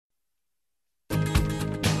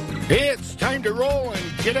It's time to roll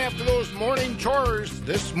and get after those morning chores.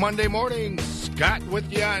 This Monday morning, Scott with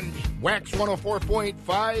you on Wax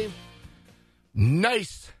 104.5.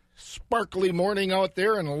 Nice, sparkly morning out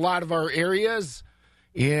there in a lot of our areas.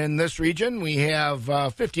 In this region, we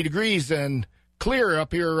have 50 degrees and clear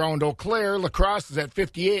up here around Eau Claire. La Crosse is at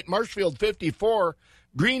 58, Marshfield 54,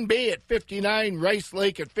 Green Bay at 59, Rice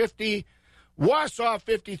Lake at 50, Wausau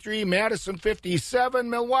 53, Madison 57,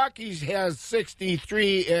 Milwaukee has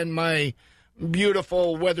 63, and my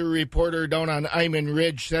beautiful weather reporter down on Iman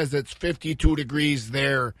Ridge says it's 52 degrees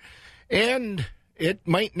there. And it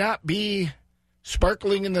might not be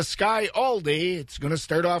sparkling in the sky all day. It's going to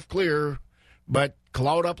start off clear, but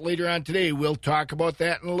cloud up later on today. We'll talk about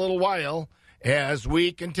that in a little while as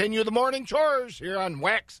we continue the morning chores here on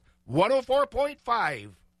Wax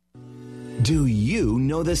 104.5. Do you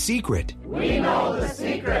know the secret? We know the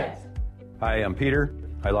secret. Hi, I'm Peter.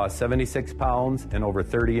 I lost 76 pounds and over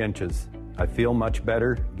 30 inches. I feel much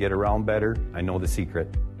better, get around better. I know the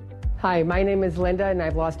secret. Hi, my name is Linda, and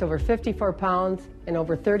I've lost over 54 pounds and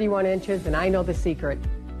over 31 inches, and I know the secret.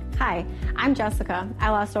 Hi, I'm Jessica. I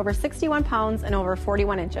lost over 61 pounds and over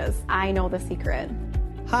 41 inches. I know the secret.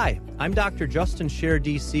 Hi, I'm Dr. Justin Scher,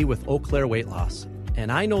 DC with Eau Claire Weight Loss, and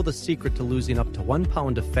I know the secret to losing up to 1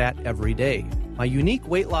 pound of fat every day. My unique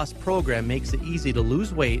weight loss program makes it easy to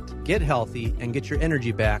lose weight, get healthy, and get your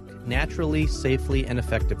energy back naturally, safely, and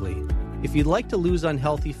effectively. If you'd like to lose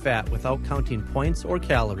unhealthy fat without counting points or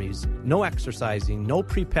calories, no exercising, no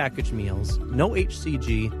prepackaged meals, no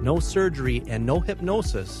HCG, no surgery, and no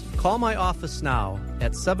hypnosis, call my office now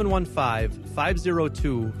at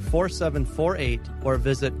 715-502-4748 or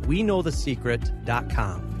visit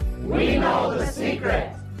WeKnowTheSecret.com. We know the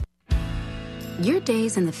secret. Your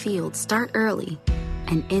days in the field start early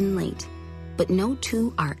and end late, but no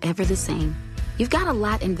two are ever the same. You've got a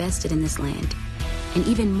lot invested in this land, and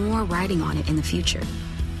even more riding on it in the future.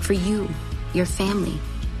 For you, your family,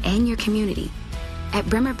 and your community. At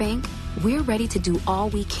Bremer Bank, we're ready to do all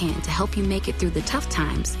we can to help you make it through the tough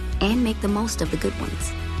times and make the most of the good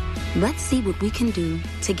ones. Let's see what we can do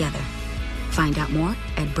together. Find out more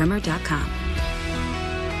at bremer.com.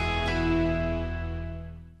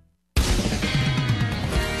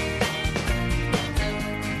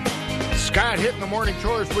 Scott hitting the morning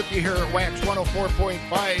chores with you here at Wax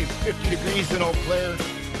 104.5, 50 degrees in Eau Claire.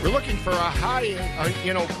 We're looking for a high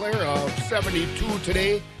in Eau Claire of 72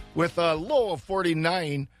 today with a low of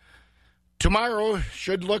 49. Tomorrow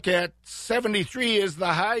should look at 73 is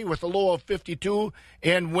the high with a low of 52.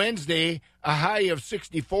 And Wednesday, a high of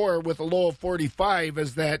 64 with a low of 45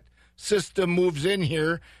 as that system moves in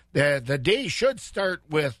here. The day should start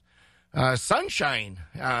with sunshine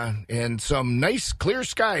and some nice clear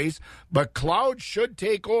skies, but clouds should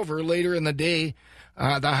take over later in the day.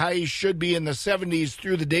 The highs should be in the 70s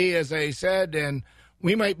through the day, as I said, and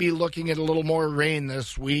we might be looking at a little more rain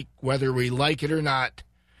this week, whether we like it or not.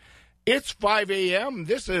 It's 5 a.m.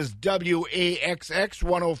 This is WAXX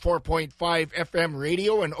 104.5 FM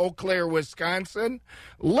radio in Eau Claire, Wisconsin.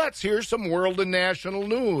 Let's hear some world and national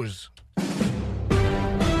news.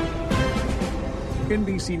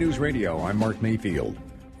 NBC News Radio, I'm Mark Mayfield.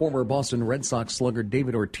 Former Boston Red Sox slugger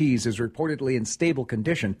David Ortiz is reportedly in stable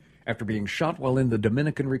condition after being shot while in the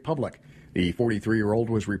Dominican Republic. The 43-year-old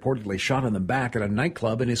was reportedly shot in the back at a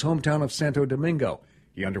nightclub in his hometown of Santo Domingo.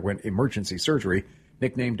 He underwent emergency surgery.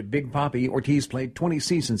 Nicknamed Big Papi, Ortiz played 20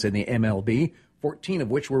 seasons in the MLB, 14 of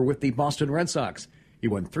which were with the Boston Red Sox. He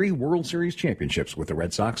won 3 World Series championships with the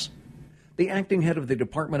Red Sox. The acting head of the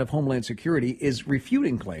Department of Homeland Security is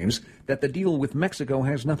refuting claims that the deal with Mexico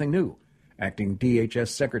has nothing new. Acting DHS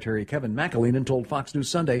Secretary Kevin McAleenan told Fox News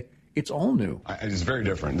Sunday it's all new. It's very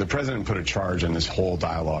different. The president put a charge in this whole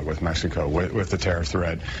dialogue with Mexico, with the tariff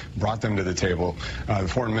threat, brought them to the table. The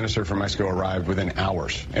foreign minister from Mexico arrived within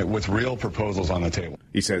hours with real proposals on the table.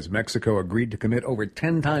 He says Mexico agreed to commit over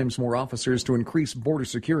 10 times more officers to increase border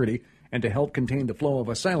security and to help contain the flow of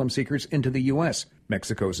asylum seekers into the U.S.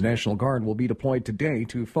 Mexico's National Guard will be deployed today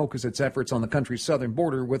to focus its efforts on the country's southern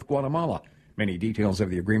border with Guatemala. Many details of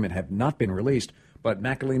the agreement have not been released, but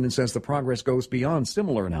McAleenan says the progress goes beyond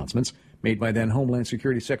similar announcements made by then Homeland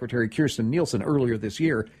Security Secretary Kirstjen Nielsen earlier this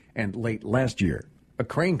year and late last year. A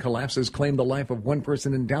crane collapse has claimed the life of one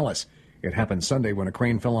person in Dallas. It happened Sunday when a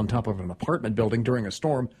crane fell on top of an apartment building during a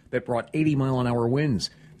storm that brought 80-mile-an-hour winds.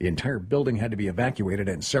 The entire building had to be evacuated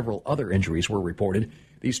and several other injuries were reported.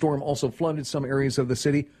 The storm also flooded some areas of the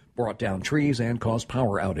city, brought down trees, and caused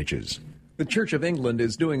power outages. The Church of England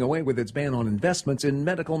is doing away with its ban on investments in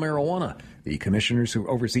medical marijuana. The commissioners who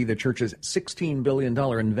oversee the church's $16 billion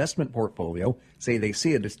investment portfolio say they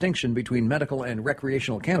see a distinction between medical and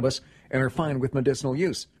recreational cannabis and are fine with medicinal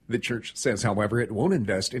use. The church says, however, it won't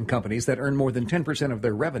invest in companies that earn more than 10% of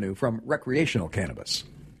their revenue from recreational cannabis.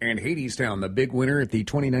 And Hadestown, the big winner at the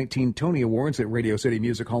 2019 Tony Awards at Radio City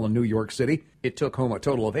Music Hall in New York City. It took home a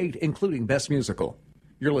total of 8, including Best Musical.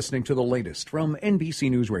 You're listening to the latest from NBC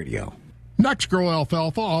News Radio. NextGrow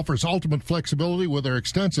Alfalfa offers ultimate flexibility with their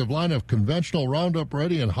extensive line of conventional Roundup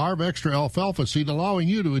Ready and Harv Extra alfalfa seed, allowing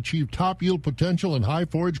you to achieve top yield potential and high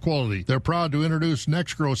forage quality. They're proud to introduce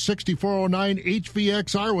NextGrow 6409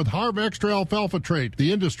 HVXR with Harv Extra alfalfa trait,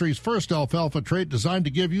 the industry's first alfalfa trait designed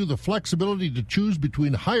to give you the flexibility to choose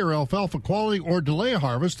between higher alfalfa quality or delay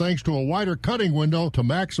harvest thanks to a wider cutting window to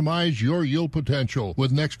maximize your yield potential.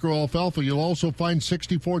 With NextGrow Alfalfa, you'll also find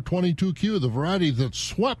 6422Q, the variety that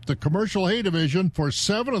swept the commercial hay division for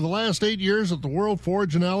 7 of the last 8 years at the World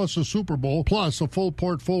Forage Analysis Super Bowl, plus a full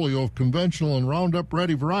portfolio of conventional and Roundup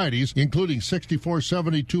Ready varieties, including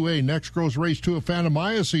 6472A, NextGrow's Race 2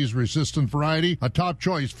 Aphanomyces resistant variety, a top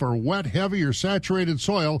choice for wet, heavy, or saturated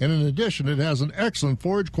soil, and in addition, it has an excellent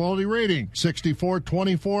forage quality rating.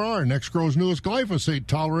 6424R, NextGrow's newest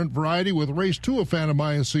glyphosate-tolerant variety with Race 2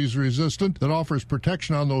 Aphanomyces resistant that offers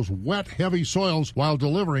protection on those wet, heavy soils while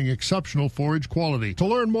delivering exceptional forage quality. To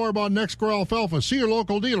learn more about NextGrow Alfalfa, see your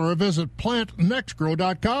local dealer or visit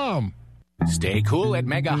plantnextgrow.com. Stay cool at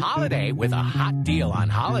Mega Holiday with a hot deal on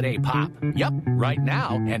Holiday Pop. Yup, right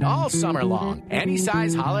now and all summer long. Any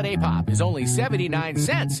size Holiday Pop is only 79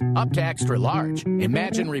 cents, up to extra large.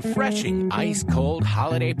 Imagine refreshing, ice-cold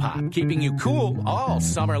Holiday Pop, keeping you cool all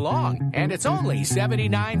summer long. And it's only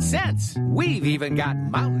 79 cents. We've even got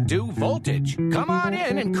Mountain Dew Voltage. Come on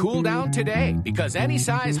in and cool down today, because any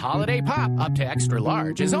size Holiday Pop, up to extra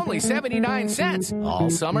large, is only 79 cents, all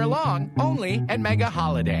summer long, only at Mega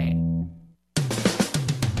Holiday.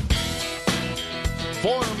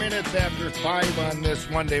 4 minutes after 5 on this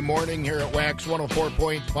Monday morning here at Wax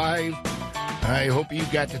 104.5. I hope you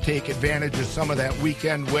got to take advantage of some of that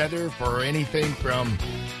weekend weather for anything from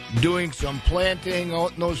doing some planting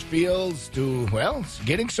out in those fields to, well,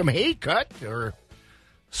 getting some hay cut or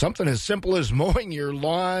something as simple as mowing your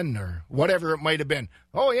lawn or whatever it might have been.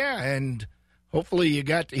 Oh, yeah, and hopefully you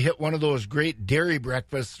got to hit one of those great dairy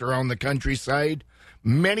breakfasts around the countryside.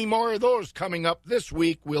 Many more of those coming up this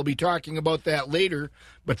week. We'll be talking about that later.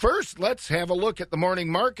 But first, let's have a look at the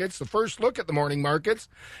morning markets. The first look at the morning markets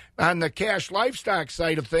on the cash livestock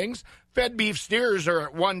side of things. Fed beef steers are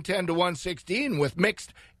at 110 to 116 with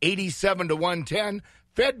mixed 87 to 110.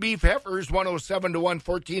 Fed beef heifers 107 to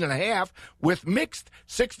 114.5 with mixed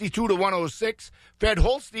 62 to 106. Fed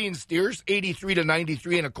Holstein steers 83 to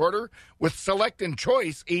 93.25 with select and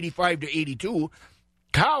choice 85 to 82.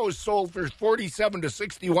 Cows sold for 47 to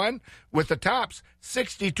 61 with the tops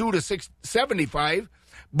 62 to 75.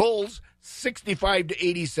 Bulls 65 to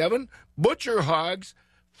 87. Butcher hogs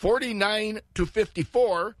 49 to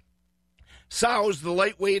 54. Sows, the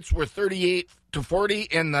lightweights were 38 to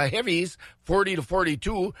 40 and the heavies 40 to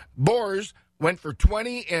 42. Boars went for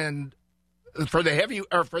 20 and for the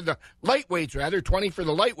lightweights rather, 20 for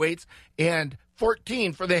the lightweights and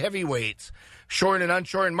 14 for the heavyweights. Shorn and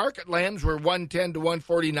unshorn market lambs were 110 to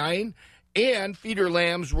 149, and feeder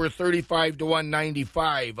lambs were 35 to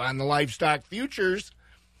 195. On the livestock futures,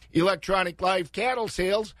 electronic live cattle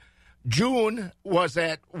sales, June was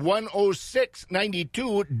at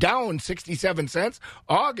 106.92, down 67 cents.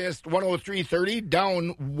 August 103.30,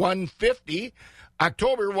 down 150.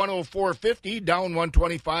 October 104.50, down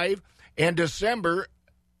 125, and December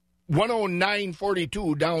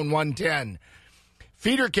 109.42, down 110.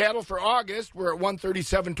 Feeder cattle for August were at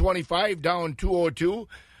 137.25, down 202.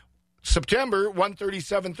 September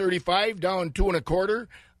 137.35, down 2.25.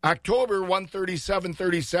 October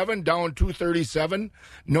 137.37, down 237.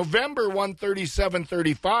 November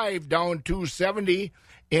 137.35, down 270.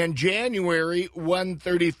 And January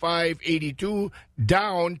 135.82,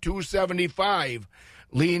 down 275.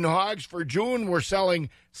 Lean hogs for June were selling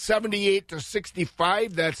 78 to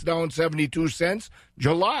 65. That's down 72 cents.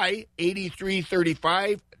 July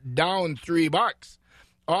 83.35, down $3.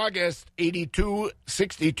 August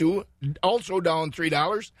 82.62, also down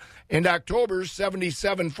 $3. And October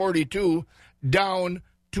 77.42, down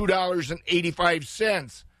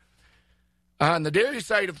 $2.85. On the dairy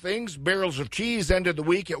side of things, barrels of cheese ended the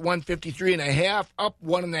week at 153.5, up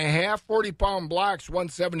 1.5. 40-pound blocks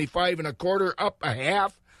 175.25, up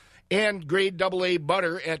 0.5. And grade AA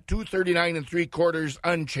butter at 239.75,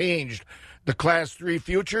 unchanged. The Class 3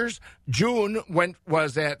 futures, June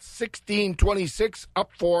was at 16.26,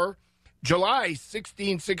 up 4. July,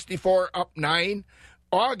 1664 up 9.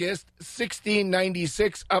 August,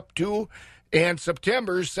 1696 up 2. And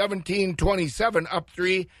September, 1727 up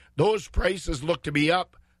 3. Those prices look to be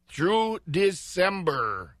up through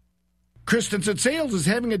December. Christensen Sales is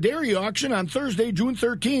having a dairy auction on Thursday, June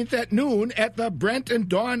 13th at noon at the Brent and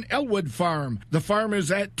Dawn Elwood Farm. The farm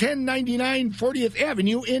is at 1099 40th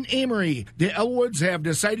Avenue in Amory. The Elwoods have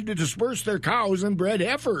decided to disperse their cows and bred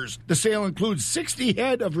heifers. The sale includes 60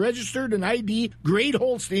 head of registered and ID grade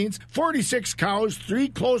Holsteins, 46 cows, 3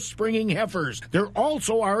 close springing heifers. There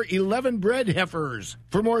also are 11 bred heifers.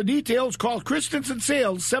 For more details, call Christensen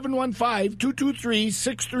Sales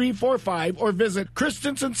 715-223-6345 or visit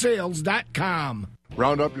christensensales.com.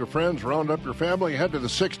 Round up your friends, round up your family, head to the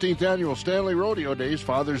 16th Annual Stanley Rodeo Days,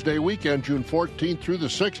 Father's Day weekend, June 14th through the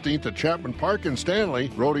 16th at Chapman Park in Stanley.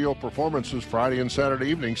 Rodeo performances Friday and Saturday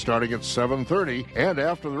evening starting at 7:30. And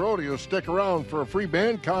after the rodeo, stick around for a free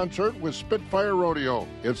band concert with Spitfire Rodeo.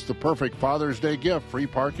 It's the perfect Father's Day gift. Free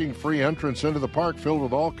parking, free entrance into the park filled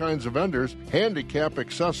with all kinds of vendors. Handicap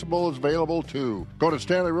accessible is available too. Go to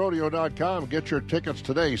StanleyRodeo.com. Get your tickets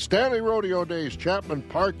today. Stanley Rodeo Days, Chapman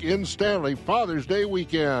Park in Stanley, Father's Day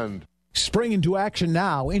weekend. Spring into action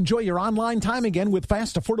now. Enjoy your online time again with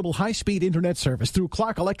fast, affordable, high-speed internet service through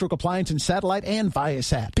Clark Electric Appliance and Satellite and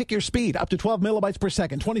Viasat. Pick your speed up to 12 megabytes per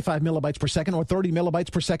second, 25 megabytes per second, or 30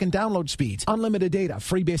 megabytes per second download speeds. Unlimited data,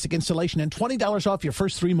 free basic installation, and $20 off your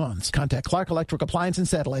first 3 months. Contact Clark Electric Appliance and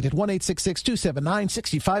Satellite at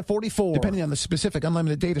 1-866-279-6544. Depending on the specific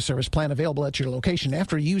unlimited data service plan available at your location,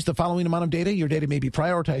 after you use the following amount of data, your data may be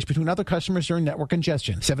prioritized between other customers during network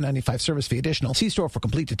congestion. $7.95 service fee additional. See store for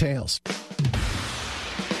complete details.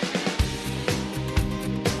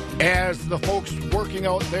 As the folks working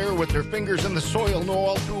out there with their fingers in the soil know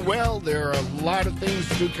all too well, there are a lot of things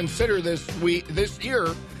to consider this year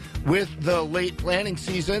with the late planting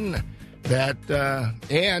season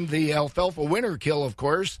and the alfalfa winter kill, of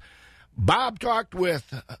course. Bob talked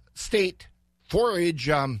with state forage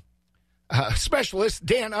specialist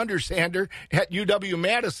Dan Undersander at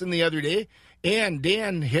UW-Madison the other day. And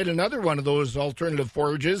Dan hit another one of those alternative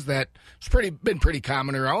forages that's been pretty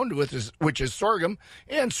common around, which is sorghum.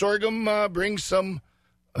 And sorghum brings some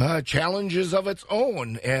challenges of its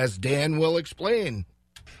own, as Dan will explain.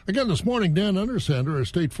 Again, this morning, Dan Undersander, our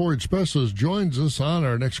state forage specialist, joins us on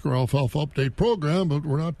our Next Grow Alfalfa Update program, but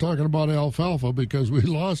we're not talking about alfalfa because we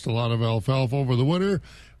lost a lot of alfalfa over the winter.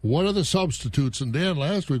 What are the substitutes? And Dan,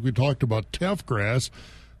 last week we talked about teff grass.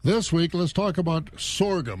 This week, let's talk about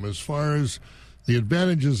sorghum as far as the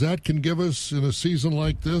advantages that can give us in a season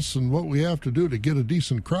like this and what we have to do to get a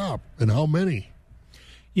decent crop and how many.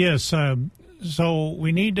 Yes, so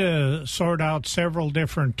we need to sort out several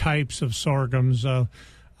different types of sorghums.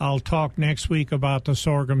 I'll talk next week about the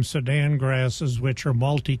sorghum Sudan grasses, which are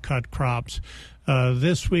multi-cut crops.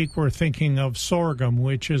 This week we're thinking of sorghum,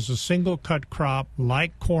 which is a single-cut crop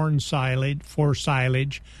like corn silage for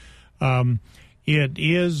silage. It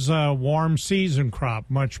is a warm season crop,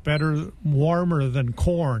 much warmer than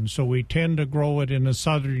corn, so we tend to grow it in the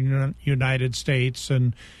southern United States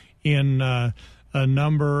and in a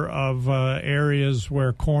number of areas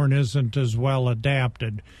where corn isn't as well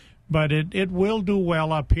adapted. But it will do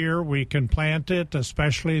well up here. We can plant it,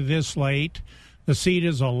 especially this late. The seed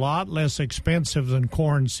is a lot less expensive than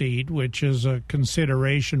corn seed, which is a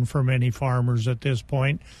consideration for many farmers at this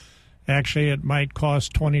point. Actually, it might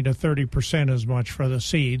cost 20 to 30% as much for the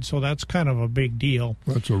seed, so that's kind of a big deal.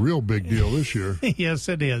 That's a real big deal this year. Yes,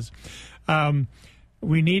 it is.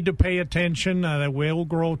 We need to pay attention. They will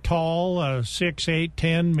grow tall, 6, 8,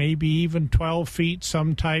 10, maybe even 12 feet.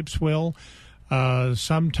 Some types will.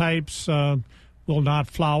 Some types will not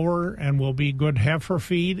flower and will be good heifer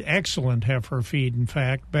feed, excellent heifer feed, in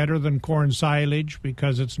fact, better than corn silage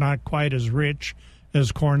because it's not quite as rich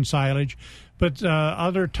as corn silage. But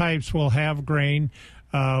other types will have grain.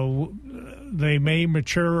 They may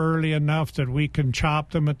mature early enough that we can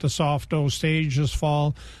chop them at the soft dough stage this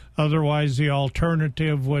fall. Otherwise, the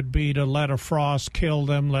alternative would be to let a frost kill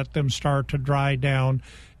them, let them start to dry down,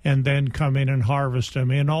 and then come in and harvest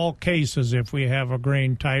them. In all cases, if we have a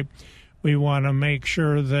grain type, we want to make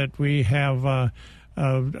sure that we have a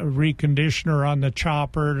reconditioner on the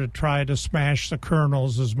chopper to try to smash the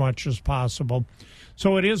kernels as much as possible.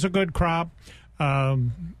 So it is a good crop.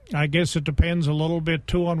 I guess it depends a little bit,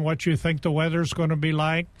 too, on what you think the weather's going to be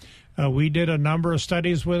like. We did a number of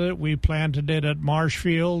studies with it. We planted it at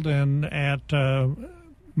Marshfield and at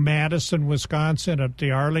Madison, Wisconsin, at the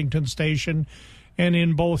Arlington station. And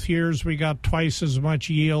in both years, we got twice as much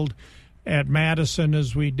yield. at Madison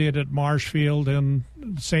as we did at Marshfield, and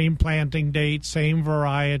same planting date, same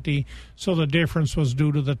variety. So the difference was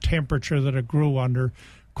due to the temperature that it grew under.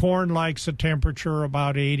 Corn likes a temperature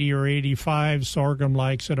about 80 or 85. Sorghum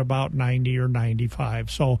likes it about 90 or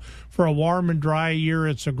 95. So for a warm and dry year,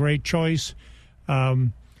 it's a great choice.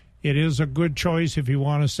 It is a good choice if you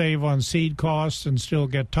want to save on seed costs and still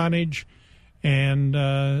get tonnage. And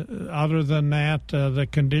other than that, the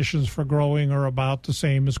conditions for growing are about the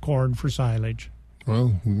same as corn for silage.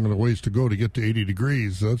 Well, we've got a ways to go to get to 80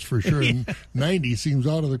 degrees, that's for sure. 90 seems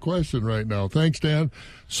out of the question right now. Thanks, Dan.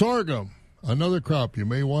 Sorghum, another crop you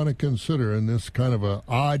may want to consider in this kind of a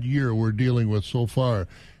odd year we're dealing with so far.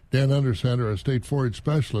 Dan Undersander, our state forage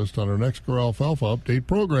specialist, on our next Grow Alfalfa Update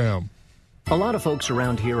program. A lot of folks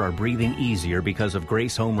around here are breathing easier because of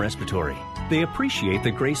Grace Home Respiratory. They appreciate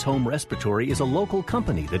that Grace Home Respiratory is a local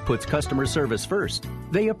company that puts customer service first.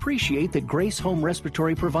 They appreciate that Grace Home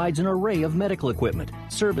Respiratory provides an array of medical equipment,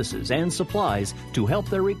 services, and supplies to help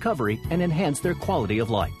their recovery and enhance their quality of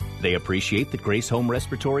life. They appreciate that Grace Home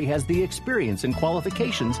Respiratory has the experience and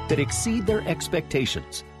qualifications that exceed their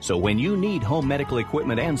expectations. So when you need home medical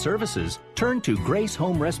equipment and services, turn to Grace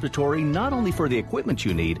Home Respiratory not only for the equipment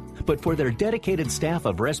you need, but for their dedicated staff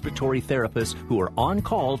of respiratory therapists who are on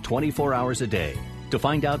call 24 hours a day. To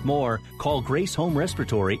find out more, call Grace Home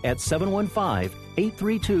Respiratory at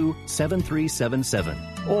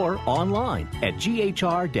 715-832-7377 or online at ghr-ec.com.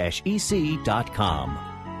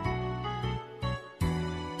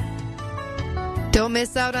 Don't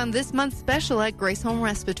miss out on this month's special at Grace Home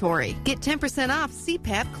Respiratory. Get 10% off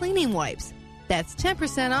CPAP cleaning wipes. That's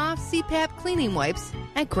 10% off CPAP cleaning wipes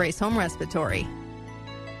at Grace Home Respiratory.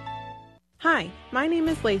 Hi, my name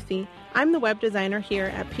is Lacey. I'm the web designer here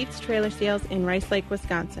at Pete's Trailer Sales in Rice Lake,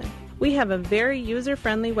 Wisconsin. We have a very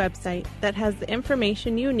user-friendly website that has the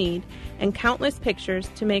information you need and countless pictures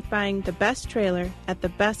to make buying the best trailer at the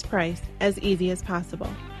best price as easy as possible.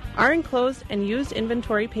 Our enclosed and used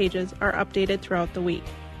inventory pages are updated throughout the week.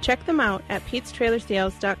 Check them out at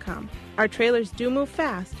petestrailersales.com. Our trailers do move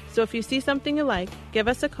fast, so if you see something you like, give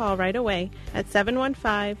us a call right away at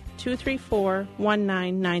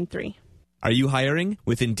 715-234-1993. Are you hiring?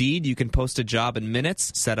 With Indeed, you can post a job in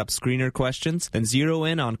minutes, set up screener questions, then zero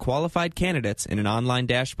in on qualified candidates in an online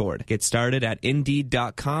dashboard. Get started at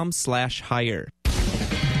Indeed.com/hire.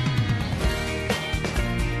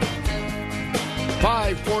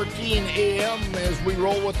 5:14 a.m. as we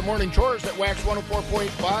roll with the morning chores at Wax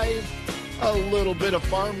 104.5. A little bit of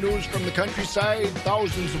farm news from the countryside.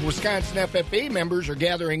 Thousands of Wisconsin FFA members are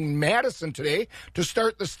gathering in Madison today to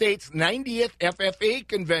start the state's 90th FFA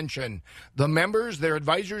convention. The members, their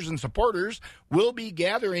advisors, and supporters will be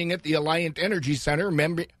gathering at the Alliant Energy Center.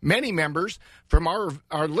 Many members from our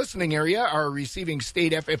listening area are receiving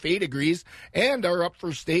state FFA degrees and are up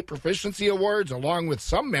for state proficiency awards, along with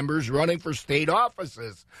some members running for state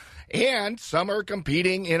offices. And some are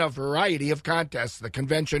competing in a variety of contests. The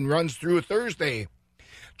convention runs through Thursday.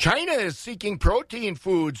 China is seeking protein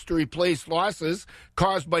foods to replace losses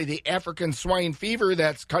caused by the African swine fever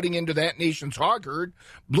that's cutting into that nation's hog herd.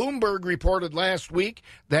 Bloomberg reported last week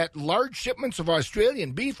that large shipments of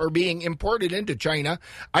Australian beef are being imported into China.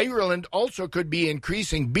 Ireland also could be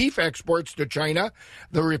increasing beef exports to China.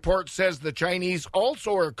 The report says the Chinese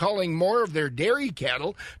also are culling more of their dairy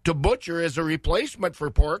cattle to butcher as a replacement for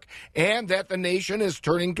pork, and that the nation is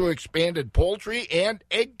turning to expanded poultry and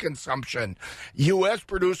egg consumption. U.S.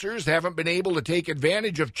 producers haven't been able to take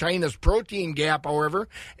advantage of China's protein gap, however,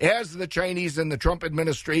 as the Chinese and the Trump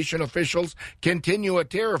administration officials continue a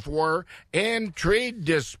tariff war and trade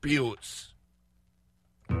disputes.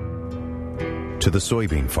 To the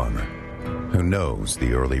soybean farmer who knows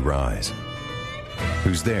the early rise,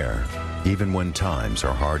 who's there even when times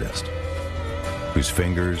are hardest, whose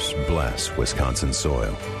fingers bless Wisconsin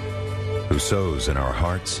soil, who sows in our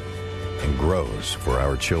hearts and grows for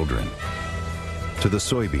our children. To the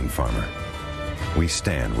soybean farmer, we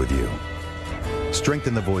stand with you.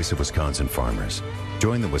 Strengthen the voice of Wisconsin farmers.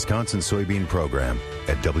 Join the Wisconsin Soybean Program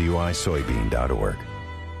at wisoybean.org.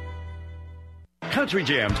 Country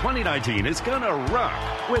Jam 2019 is gonna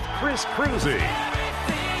rock with Chris Cruzy.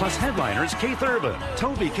 Plus headliners Keith Urban,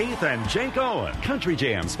 Toby Keith, and Jake Owen. Country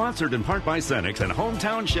Jam, sponsored in part by Cenex and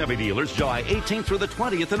Hometown Chevy Dealers, July 18th through the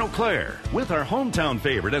 20th in Eau Claire. With our hometown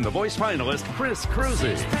favorite and The Voice finalist, Chris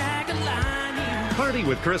Cruzy. Party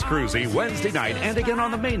with Chris Cruzy Wednesday night and again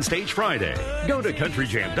on the main stage Friday. Go to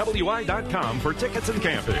CountryJamWI.com for tickets and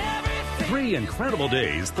camping. 3 incredible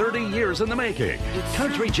days, 30 years in the making.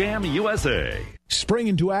 Country Jam USA. Spring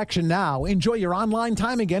into action now. Enjoy your online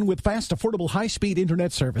time again with fast, affordable, high-speed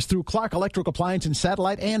internet service through Clark Electric Appliance and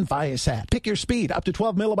Satellite and Viasat. Pick your speed up to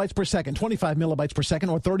 12 megabytes per second, 25 megabytes per second,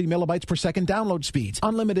 or 30 megabytes per second download speeds.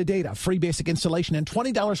 Unlimited data, free basic installation, and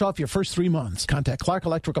 $20 off your first 3 months. Contact Clark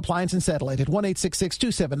Electric Appliance and Satellite at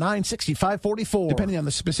 1-866-279-6544. Depending on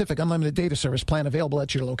the specific unlimited data service plan available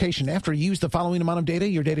at your location, after you use the following amount of data,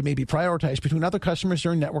 your data may be prioritized between other customers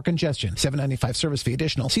during network congestion. $7.95 service fee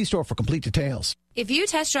additional. See store for complete details. If you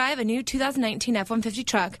test drive a new 2019 F-150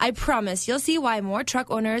 truck, I promise you'll see why more truck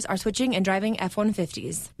owners are switching and driving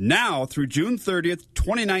F-150s. Now, through June 30th,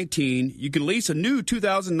 2019, you can lease a new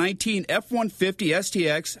 2019 F-150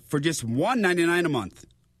 STX for just $199 a month.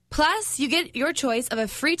 Plus, you get your choice of a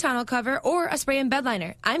free tonneau cover or a spray and bed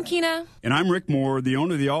liner. I'm Keena. And I'm Rick Moore, the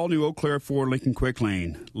owner of the all-new Eau Claire Ford Lincoln Quick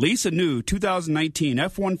Lane. Lease a new 2019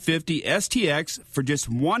 F-150 STX for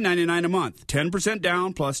just $199 a month. 10%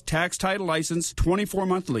 down plus tax, title, license,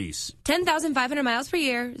 24-month lease. 10,500 miles per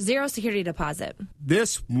year, zero security deposit.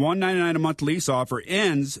 This $199 a month lease offer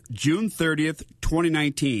ends June 30th,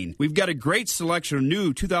 2019. We've got a great selection of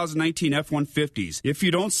new 2019 F-150s. If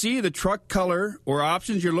you don't see the truck color or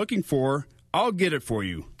options you're looking for, I'll get it for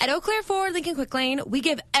you. At Eau Claire Ford Lincoln Quick Lane, we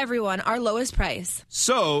give everyone our lowest price.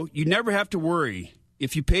 So you never have to worry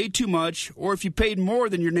if you paid too much or if you paid more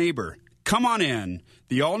than your neighbor. Come on in.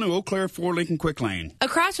 The all-new Eau Claire Ford Lincoln Quick Lane.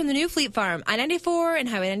 Across from the new Fleet Farm, I-94 and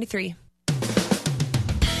Highway 93.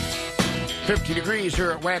 50 degrees here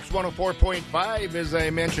at Wax 104.5. As I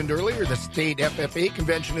mentioned earlier, the state FFA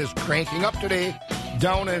convention is cranking up today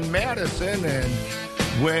down in Madison. And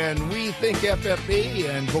when we think FFA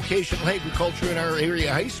and vocational agriculture in our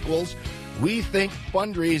area high schools, we think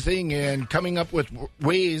fundraising and coming up with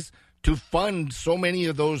ways to fund so many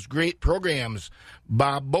of those great programs.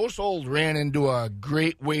 Bob Bosold ran into a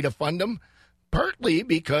great way to fund them, partly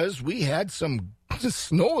because we had some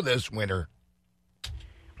snow this winter.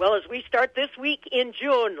 Well, as we start this week in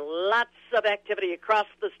June, lots of activity across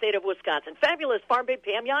the state of Wisconsin. Fabulous farm babe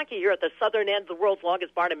Pam Yankee here at the southern end of the world's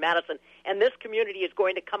longest barn in Madison, and this community is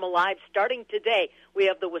going to come alive starting today. We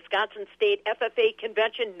have the Wisconsin State FFA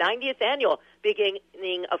Convention 90th Annual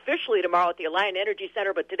beginning officially tomorrow at the Alliant Energy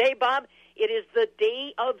Center, but today, Bob, it is the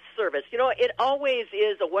day of service. You know, it always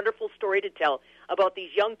is a wonderful story to tell about these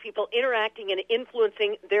young people interacting and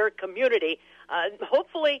influencing their community.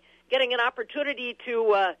 Hopefully getting an opportunity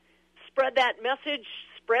to spread that message,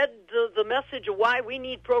 spread the message of why we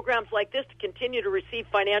need programs like this to continue to receive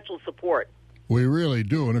financial support. We really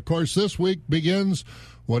do. And, of course, this week begins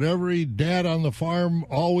what every dad on the farm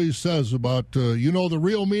always says about, the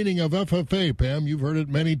real meaning of FFA, Pam. You've heard it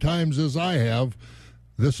many times as I have.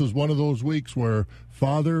 This is one of those weeks where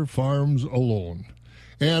father farms alone.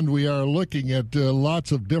 And we are looking at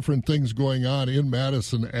lots of different things going on in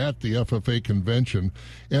Madison at the FFA convention.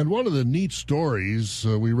 And one of the neat stories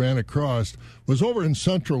we ran across was over in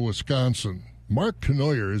central Wisconsin. Mark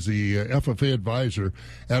Knoyer is the FFA advisor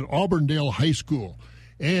at Auburndale High School.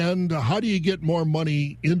 And how do you get more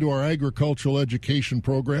money into our agricultural education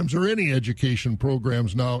programs or any education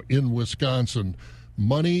programs now in Wisconsin?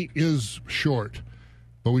 Money is short.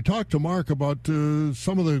 But we talked to Mark about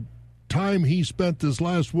some of the time he spent this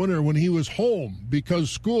last winter when he was home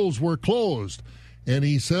because schools were closed. And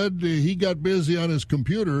he said he got busy on his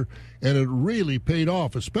computer, and it really paid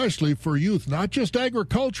off, especially for youth, not just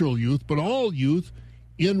agricultural youth, but all youth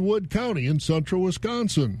in Wood County in central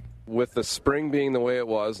Wisconsin. With the spring being the way it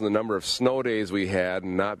was and the number of snow days we had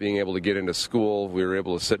and not being able to get into school, we were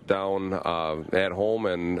able to sit down at home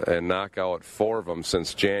and knock out 4 of them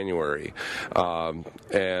since January.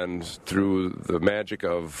 And through the magic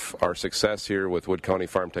of our success here with Wood County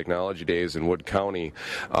Farm Technology Days in Wood County,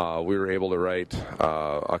 we were able to write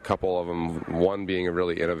a couple of them, one being a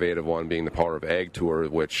really innovative one being the Power of Ag Tour,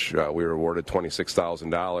 which we were awarded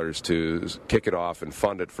 $26,000 to kick it off and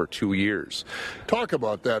fund it for 2 years. Talk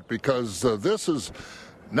about that, because this is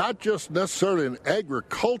not just necessarily an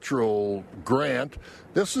agricultural grant.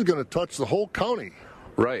 This is going to touch the whole county.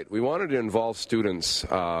 Right. We wanted to involve students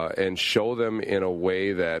and show them in a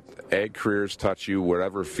way that ag careers touch you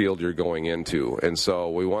whatever field you're going into. And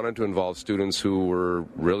so we wanted to involve students who were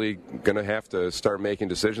really going to have to start making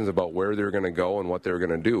decisions about where they're going to go and what they're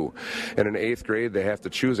going to do. And in 8th grade, they have to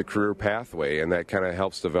choose a career pathway, and that kind of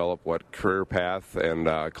helps develop what career path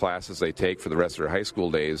and classes they take for the rest of their high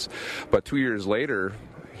school days. But 2 years later,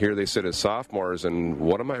 here they sit as sophomores, and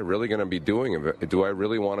what am I really going to be doing? Do I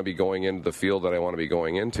really want to be going into the field that I want to be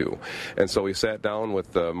going into? And so we sat down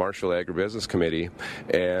with the Marshall Agribusiness Committee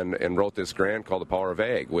and wrote this grant called the Power of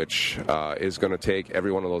Ag, which is going to take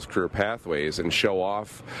every one of those career pathways and show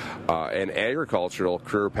off an agricultural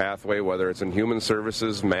career pathway, whether it's in human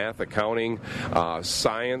services, math, accounting,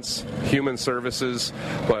 science, human services,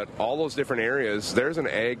 but all those different areas, there's an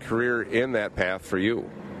ag career in that path for you.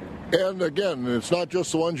 And again, it's not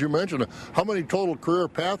just the ones you mentioned. How many total career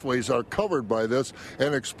pathways are covered by this?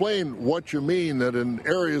 And explain what you mean that in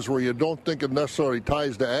areas where you don't think it necessarily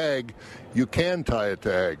ties to ag, you can tie it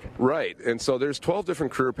to ag. Right, and so there's 12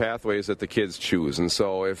 different career pathways that the kids choose. And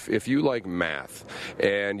so if you like math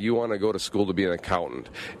and you want to go to school to be an accountant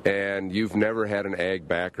and you've never had an ag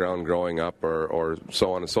background growing up or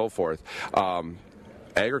so on and so forth,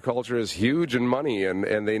 agriculture is huge in money,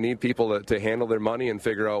 and they need people to handle their money and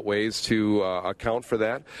figure out ways to account for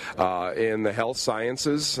that. In the health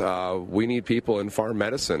sciences, we need people in farm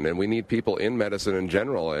medicine, and we need people in medicine in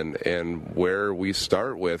general, and where we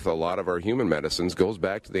start with a lot of our human medicines goes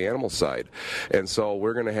back to the animal side. And so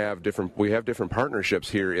we're going to have different partnerships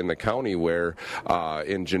here in the county where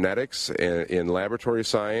in genetics, in laboratory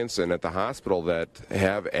science, and at the hospital that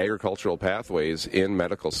have agricultural pathways in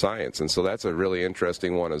medical science. And so that's a really interesting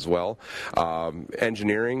one as well.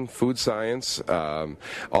 Engineering, food science,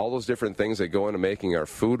 all those different things that go into making our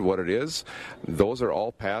food what it is, those are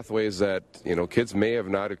all pathways that kids may have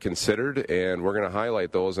not considered, and we're going to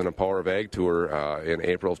highlight those in a Power of Ag tour in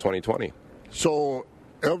April of 2020. So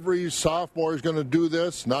every sophomore is going to do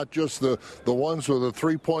this, not just the ones with a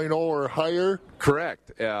 3.0 or higher?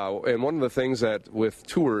 Correct. And one of the things that with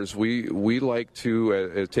tours, we like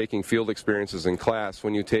to, taking field experiences in class,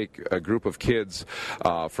 when you take a group of kids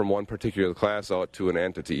from one particular class out to an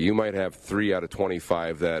entity, you might have 3 out of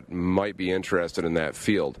 25 that might be interested in that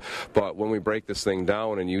field. But when we break this thing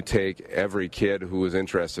down and you take every kid who is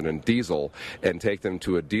interested in diesel and take them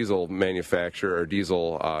to a diesel manufacturer or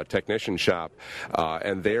diesel technician shop,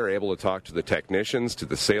 and they're able to talk to the technicians, to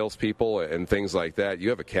the salespeople, and things like that, you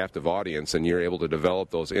have a captive audience, and you're able to develop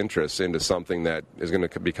those interests into something that is going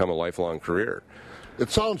to become a lifelong career. It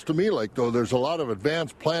sounds to me like, though, there's a lot of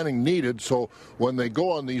advanced planning needed, so when they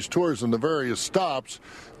go on these tours and the various stops,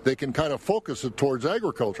 they can kind of focus it towards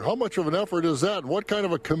agriculture. How much of an effort is that? What kind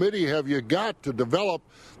of a committee have you got to develop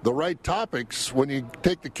the right topics when you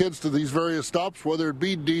take the kids to these various stops, whether it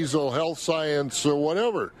be diesel, health science, or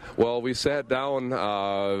whatever? Well, we sat down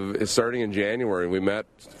starting in January. We met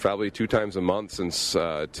probably 2 times a month since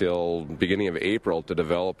till beginning of April to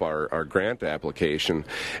develop our grant application.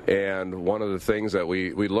 And one of the things that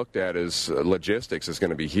we looked at is logistics is going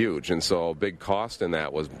to be huge. And so a big cost in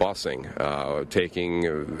that was busing,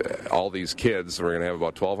 taking all these kids. We're going to have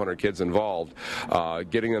about 1,200 kids involved.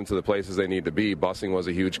 Getting them to the places they need to be, busing was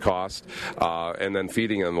a huge cost, and then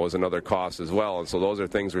feeding them was another cost as well. And so those are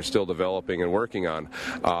things we're still developing and working on.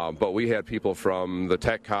 But we had people from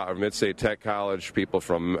the Mid-State Tech College, people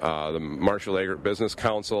from the Marshall Agribusiness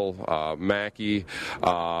Council, Mackey,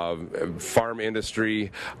 farm industry,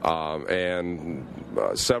 and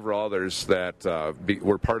several others that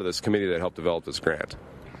were part of this committee that helped develop this grant.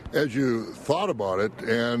 As you thought about it,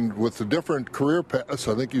 and with the different career paths,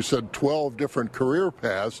 I think you said 12 different career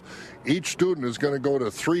paths, each student is going to go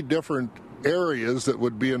to 3 different areas that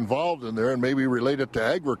would be involved in there and maybe related to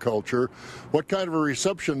agriculture. What kind of a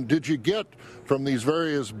reception did you get from these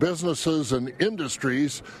various businesses and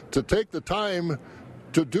industries to take the time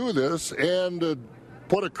to do this and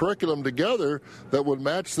put a curriculum together that would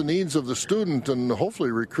match the needs of the student and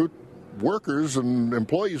hopefully recruit workers and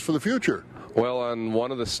employees for the future? Well, on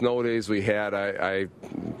one of the snow days we had, I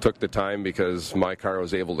took the time because my car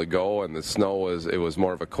was able to go, and the snow was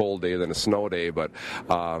more of a cold day than a snow day. But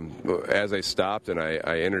as I stopped and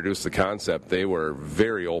I introduced the concept, they were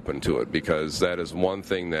very open to it, because that is one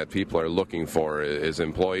thing that people are looking for is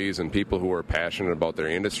employees and people who are passionate about their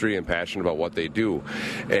industry and passionate about what they do.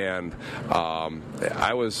 And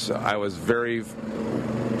I was very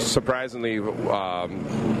surprisingly,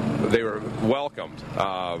 they were welcomed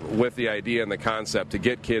with the idea and the concept to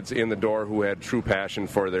get kids in the door who had true passion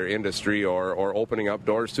for their industry or opening up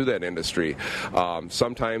doors to that industry.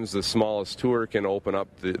 Sometimes the smallest tour can open up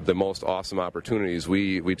the most awesome opportunities.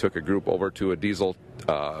 We took a group over to a diesel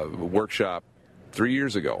workshop 3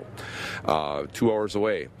 years ago, 2 hours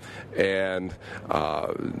away. And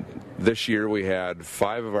this year we had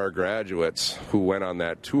 5 of our graduates who went on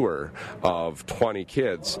that tour of 20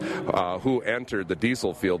 kids who entered the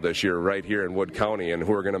diesel field this year right here in Wood County, and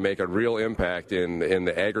who are going to make a real impact in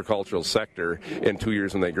the agricultural sector in 2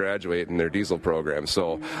 years when they graduate in their diesel program.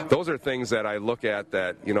 So those are things that I look at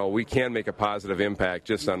that, we can make a positive impact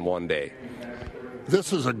just on one day.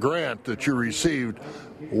 This is a grant that you received.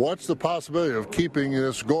 What's the possibility of keeping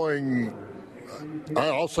this going,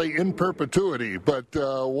 I'll say in perpetuity, but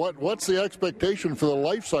what's the expectation for the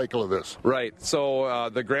life cycle of this? Right. So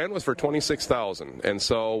the grant was for $26,000, and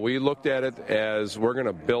so we looked at it as we're going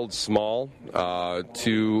to build small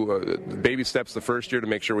to baby steps the first year to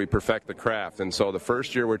make sure we perfect the craft. And so the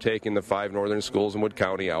first year we're taking the 5 northern schools in Wood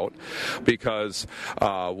County out because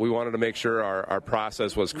we wanted to make sure our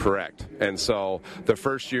process was correct. And so the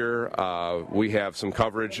first year we have some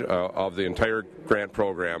coverage of the entire grant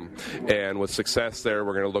program, and with success there,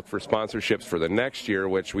 we're going to look for sponsorships for the next year,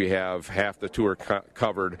 which we have half the tour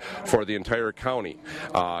covered for the entire county.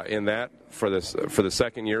 In that, for the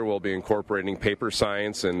second year, we'll be incorporating paper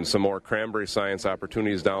science and some more cranberry science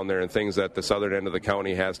opportunities down there, and things that the southern end of the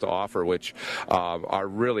county has to offer, which are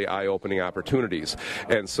really eye-opening opportunities.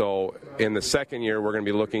 And so in the second year, we're going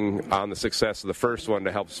to be looking on the success of the first one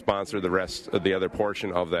to help sponsor the rest of the other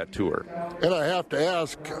portion of that tour. And I have to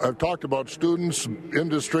ask, I've talked about students,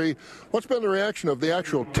 industry. What's been the reaction of the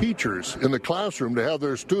actual teachers in the classroom to have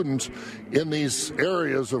their students in these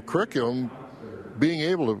areas of curriculum being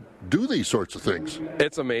able to do these sorts of things?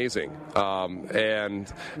 It's amazing.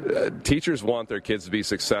 And teachers want their kids to be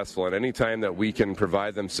successful, and any time that we can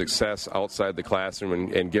provide them success outside the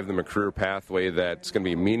classroom and give them a career pathway that's going to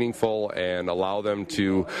be meaningful and allow them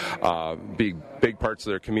to be big parts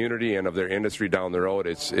of their community and of their industry down the road,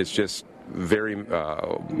 it's just very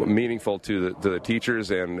meaningful to the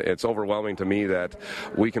teachers, and it's overwhelming to me that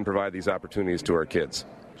we can provide these opportunities to our kids.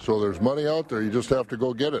 So there's money out there, you just have to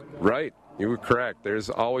go get it. Right. You were correct. There's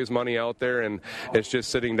always money out there, and it's just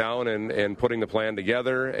sitting down and putting the plan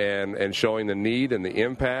together and showing the need and the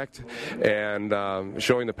impact, and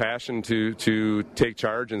showing the passion to take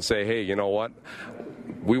charge and say, hey, you know what?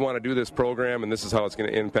 We want to do this program, and this is how it's going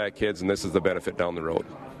to impact kids, and this is the benefit down the road.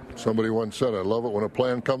 Somebody once said, I love it when a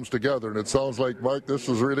plan comes together, and it sounds like, Mark, this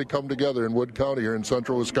has really come together in Wood County here in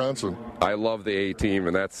central Wisconsin. I love the A-team,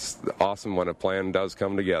 and that's awesome when a plan does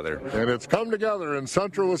come together. And it's come together in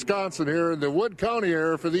central Wisconsin here in the Wood County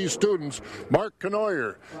area for these students. Mark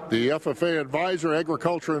Knoyer, the FFA advisor,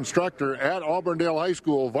 agriculture instructor at Auburndale High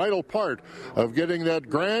School, vital part of getting that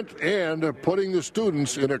grant and putting the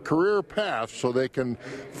students in a career path so they can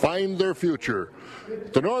find their future.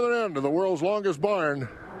 The northern end of the world's longest barn.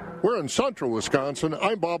 We're in central Wisconsin.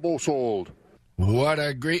 I'm Bob O'Sold. What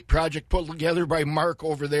a great project put together by Mark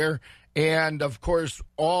over there. And, of course,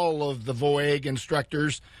 all of the VOAG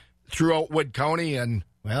instructors throughout Wood County. And,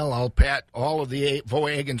 well, I'll pat all of the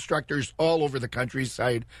VOAG instructors all over the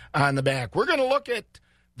countryside on the back. We're going to look at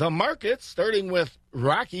the markets, starting with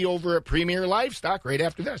Rocky over at Premier Livestock right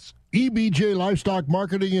after this. EBJ Livestock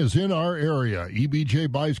Marketing is in our area. EBJ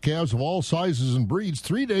buys calves of all sizes and breeds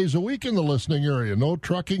 3 days a week in the listening area. No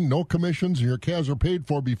trucking, no commissions, and your calves are paid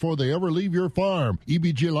for before they ever leave your farm.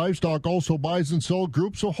 EBJ Livestock also buys and sells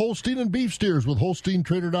groups of Holstein and beef steers with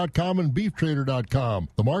HolsteinTrader.com and BeefTrader.com.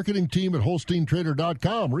 The marketing team at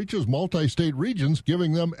HolsteinTrader.com reaches multi-state regions,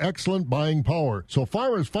 giving them excellent buying power. So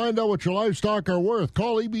farmers, find out what your livestock are worth.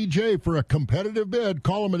 Call EBJ for a competitive bid.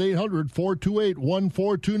 Call them at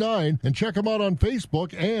 800-428-1429. And check them out on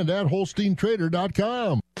Facebook and at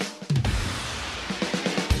HolsteinTrader.com.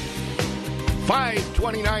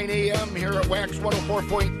 5:29 a.m. here at Wax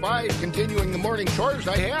 104.5. Continuing the morning chores,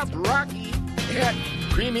 I have Rocky at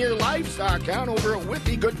Premier Livestock on over at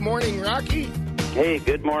Whitby. Good morning, Rocky. Hey,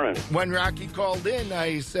 good morning. When Rocky called in,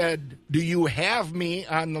 I said, do you have me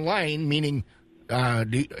on the line? Meaning,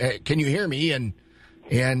 can you hear me? And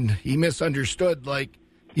he misunderstood, like,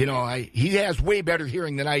 you know, he has way better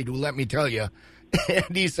hearing than I do, let me tell you.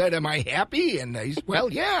 And he said, am I happy? And I said, well,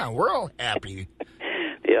 yeah, we're all happy.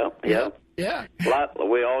 Yeah. We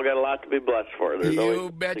all got a lot to be blessed for.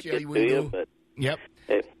 You betcha we do. Yep.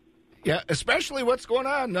 Hey. Yeah, especially what's going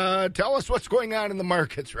on. Tell us what's going on in the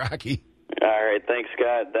markets, Rocky. All right, thanks,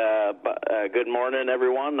 Scott. Good morning,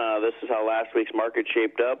 everyone. This is how last week's market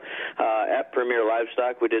shaped up. At Premier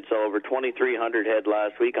Livestock, we did sell over 2,300 head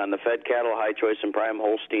last week on the fed cattle, high choice and prime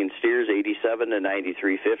Holstein steers, 87 to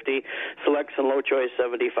 93.50. Selects and low choice,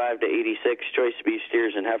 75 to 86. Choice beef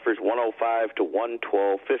steers and heifers, 105 to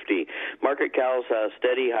 112.50. Market cows,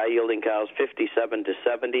 steady, high yielding cows, 57 to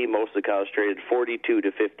 70. Most of the cows traded 42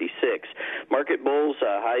 to 56. Market bulls,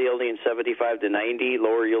 high yielding 75 to 90,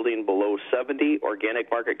 lower yielding below 70. Organic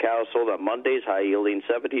market cows sold on Mondays, high yielding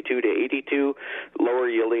 72 to 82, lower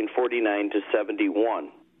yielding 49 to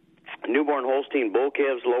 71. Newborn Holstein bull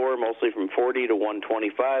calves lower, mostly from 40 to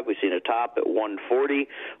 125. We've seen a top at 140.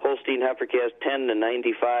 Holstein heifer calves 10 to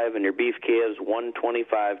 95, and your beef calves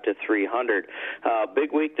 125 to 300.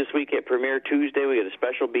 Big week this week at Premier. Tuesday, we get a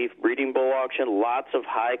special beef breeding bull auction. Lots of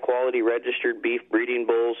high-quality registered beef breeding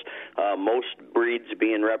bulls, most breeds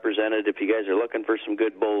being represented. If you guys are looking for some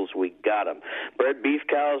good bulls, we got them. Bred beef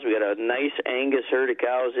cows, we got a nice Angus herd of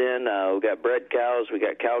cows in. We got bred cows. We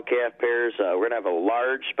got cow-calf pairs. We're going to have a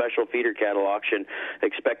large special feeder cattle auction,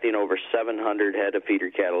 expecting over 700 head of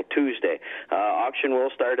feeder cattle Tuesday. Auction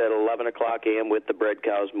will start at 11 o'clock a.m. with the bred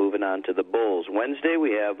cows moving on to the bulls. Wednesday,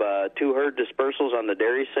 we have 2 herd dispersals on the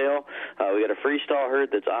dairy sale. We got a freestall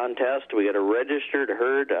herd that's on test. We got a registered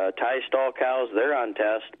herd, tie stall cows. They're on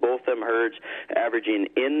test. Both them herds averaging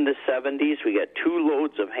in the 70s. We got 2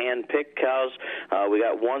 loads of hand-picked cows. We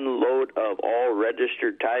got 1 load of all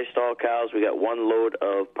registered tie stall cows. We got 1 load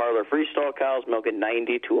of parlor freestall cows milking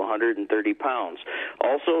 90 to 130 pounds.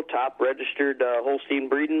 Also, top registered Holstein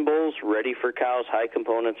breeding bulls, ready for cows, high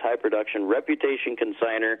components, high production, reputation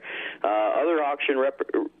consigner. Other auction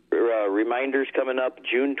reminders coming up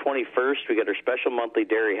June 21st. We got our special monthly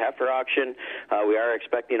dairy heifer auction. We are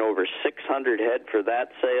expecting over 600 head for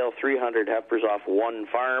that sale, 300 heifers off 1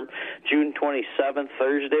 farm. June 27th,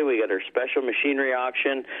 Thursday, we got our special machinery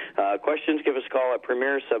auction. Questions, give us a call at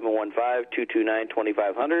Premier,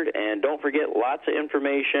 715-229-2500. And don't forget, lots of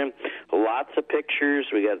information, lots of pictures.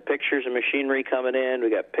 We got pictures of machinery coming in. We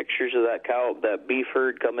got pictures of that beef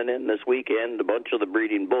herd coming in this weekend, a bunch of the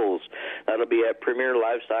breeding bulls. That'll be at Premier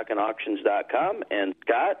Livestock and Auctions.com. And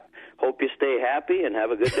Scott, hope you stay happy and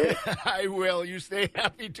have a good day. I will. You stay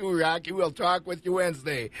happy too, Rocky. We'll talk with you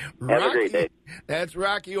Wednesday. Have a great day. That's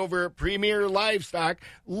Rocky over at Premier Livestock.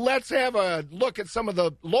 Let's have a look at some of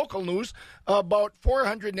the local news. About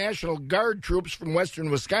 400 National Guard troops from western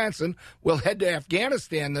Wisconsin will head to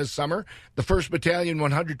Afghanistan this summer. The 1st Battalion,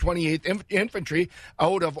 128th Infantry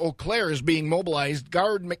out of Eau Claire is being mobilized.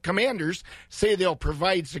 Guard commanders say they'll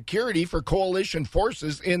provide security for coalition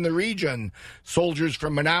forces in the region. Soldiers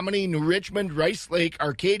from Menominee, New Richmond, Rice Lake,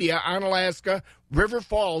 Arcadia, Onalaska, River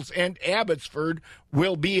Falls, and Abbotsford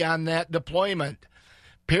will be on that deployment.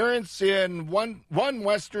 Parents in one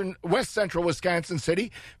west central Wisconsin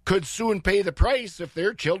city could soon pay the price if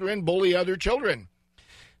their children bully other children.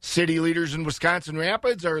 City leaders in Wisconsin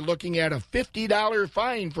Rapids are looking at a $50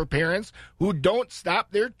 fine for parents who don't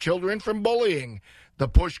stop their children from bullying. The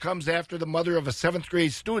push comes after the mother of a 7th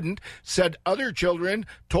grade student said other children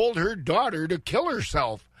told her daughter to kill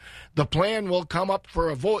herself. The plan will come up for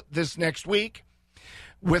a vote this next week.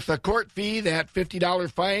 With a court fee, that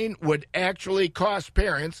 $50 fine would actually cost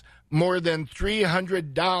parents more than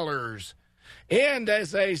 $300. And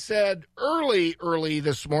as I said early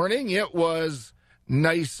this morning, it was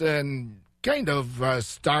nice and kind of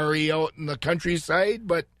starry out in the countryside,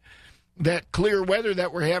 but that clear weather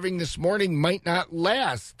that we're having this morning might not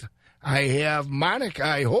last. I have Monica,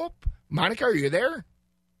 I hope. Monica, are you there?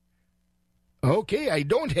 Okay, I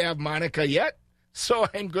don't have Monica yet, so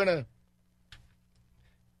I'm going to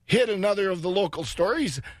hit another of the local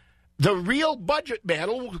stories. The real budget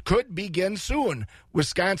battle could begin soon.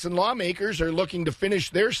 Wisconsin lawmakers are looking to finish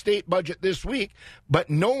their state budget this week, but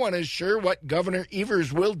no one is sure what Governor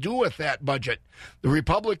Evers will do with that budget. The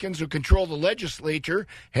Republicans who control the legislature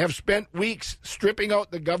have spent weeks stripping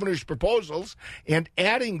out the governor's proposals and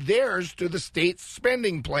adding theirs to the state's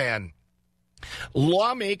spending plan.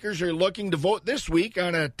 Lawmakers are looking to vote this week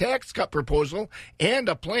on a tax cut proposal and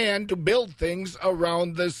a plan to build things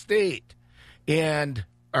around the state. And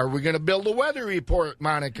are we going to build a weather report,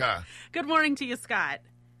 Monica? Good morning to you, Scott.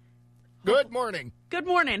 Good morning. Good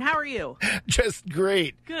morning. How are you? Just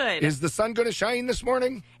great. Good. Is the sun going to shine this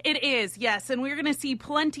morning? It is, yes, and we're going to see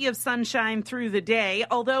plenty of sunshine through the day,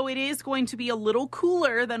 although it is going to be a little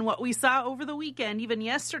cooler than what we saw over the weekend. Even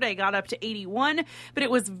yesterday got up to 81, but it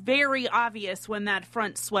was very obvious when that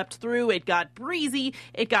front swept through. It got breezy,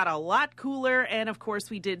 it got a lot cooler, and of course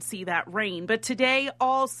we did see that rain. But today,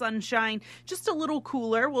 all sunshine, just a little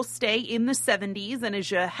cooler. We'll stay in the 70s, and as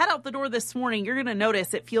you head out the door this morning, you're going to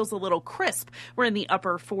notice it feels a little crisp. We're in the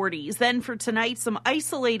upper 40s. Then for tonight, some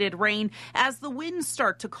isolated rain as the winds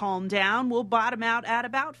start to calm down. We'll bottom out at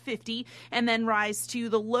about 50 and then rise to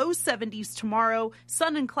the low 70s tomorrow.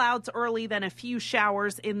 Sun and clouds early, then a few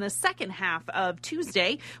showers in the second half of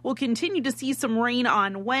Tuesday. We'll continue to see some rain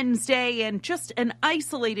on Wednesday and just an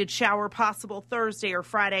isolated shower possible Thursday or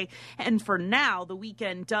Friday. And for now, the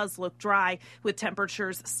weekend does look dry with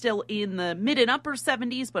temperatures still in the mid and upper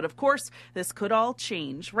 70s. But of course, this could all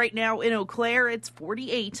change. Right now in Eau Claire, it's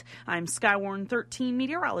 48. I'm Skywarn 13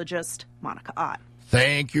 meteorologist Monica Ott.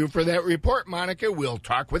 Thank you for that report, Monica. We'll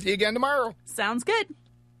talk with you again tomorrow. Sounds good.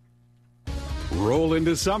 Roll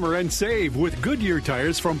into summer and save with Goodyear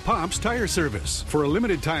tires from Pomp's Tire Service. For a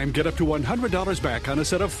limited time, get up to $100 back on a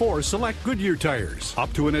set of 4 select Goodyear tires.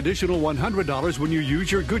 Up to an additional $100 when you use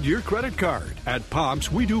your Goodyear credit card. At Pomp's,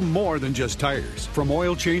 we do more than just tires. From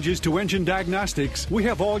oil changes to engine diagnostics, we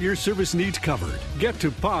have all your service needs covered. Get to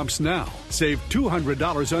Pomp's now. Save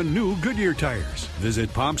 $200 on new Goodyear tires. Visit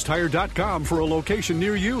PompsTire.com for a location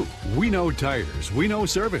near you. We know tires. We know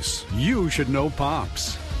service. You should know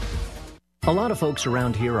Pomp's. A lot of folks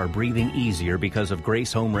around here are breathing easier because of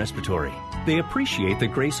Grace Home Respiratory. They appreciate that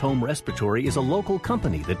Grace Home Respiratory is a local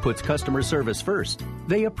company that puts customer service first.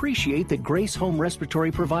 They appreciate that Grace Home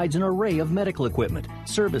Respiratory provides an array of medical equipment,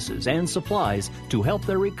 services, and supplies to help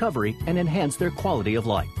their recovery and enhance their quality of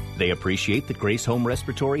life. They appreciate that Grace Home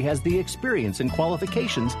Respiratory has the experience and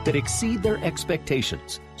qualifications that exceed their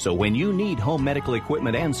expectations. So when you need home medical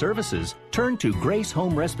equipment and services, turn to Grace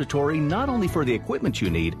Home Respiratory not only for the equipment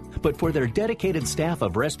you need, but for their dedicated staff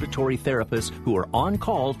of respiratory therapists who are on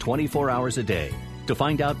call 24 hours a day. To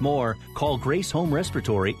find out more, call Grace Home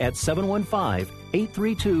Respiratory at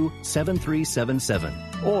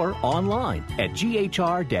 715-832-7377 or online at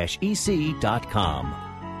ghr-ec.com.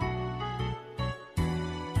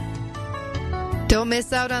 Don't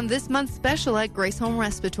miss out on this month's special at Grace Home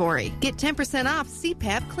Respiratory. Get 10% off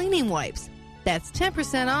CPAP cleaning wipes. That's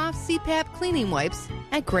 10% off CPAP cleaning wipes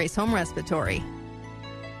at Grace Home Respiratory.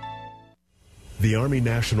 The Army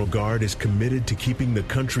National Guard is committed to keeping the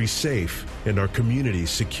country safe and our communities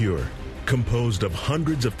secure. Composed of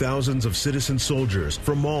hundreds of thousands of citizen soldiers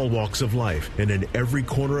from all walks of life and in every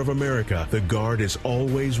corner of America, the Guard is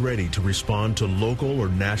always ready to respond to local or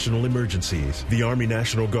national emergencies. The Army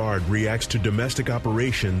National Guard reacts to domestic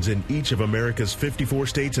operations in each of America's 54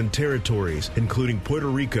 states and territories, including Puerto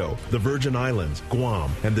Rico, the Virgin Islands,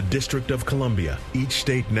 Guam, and the District of Columbia. Each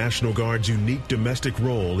state National Guard's unique domestic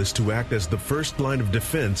role is to act as the first line of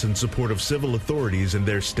defense in support of civil authorities in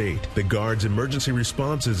their state. The Guard's emergency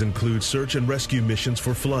responses include search and rescue missions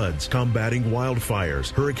for floods, combating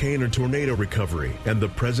wildfires, hurricane and tornado recovery, and the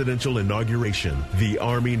presidential inauguration. The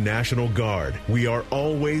Army National Guard. We are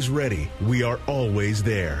always ready. We are always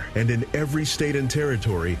there. And in every state and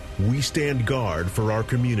territory, we stand guard for our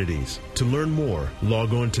communities. To learn more,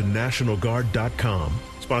 log on to NationalGuard.com.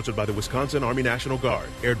 Sponsored by the Wisconsin Army National Guard.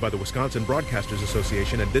 Aired by the Wisconsin Broadcasters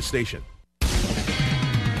Association and this station.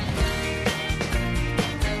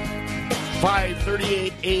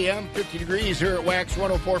 5:38 a.m., 50 degrees here at Wax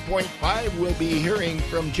 104.5. We'll be hearing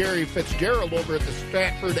from Jerry Fitzgerald over at the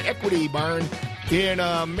Stratford Equity Barn in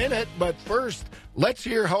a minute. But first, let's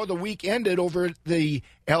hear how the week ended over at the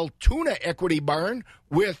Altoona Equity Barn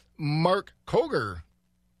with Mark Koger.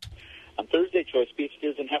 On Thursday, choice beef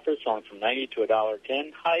steers and heifers selling from $90 to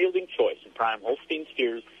 $1.10. High-yielding choice and prime Holstein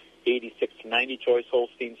steers, 86 to 90. Choice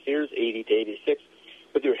Holstein steers, 80 to 86.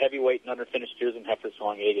 With your heavyweight and underfinished steers and heifers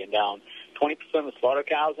selling 80 and down. 20% of the slaughter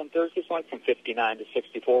cows on Thursday selling from 59 to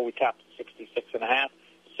 64. We topped 66.5.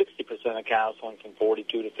 60% of cows selling from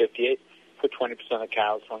 42 to 58. For 20% of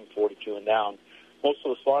cows selling 42 and down. Most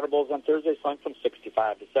of the slaughter bulls on Thursday selling from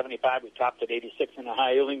 65 to 75. We topped at 86 in a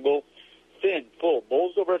high-yielding bull. Thin, full,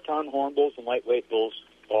 bulls over a ton, horn bulls, and lightweight bulls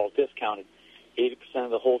all discounted. 80%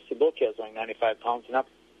 of the Holstein bull calves selling 95 pounds and up.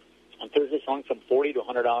 On Thursday selling from $40 to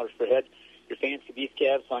 $100 per head. Your fancy beef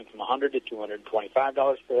calves selling from $100 to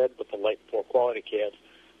 $225 per head, with the light poor quality calves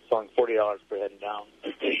selling $40 per head and down.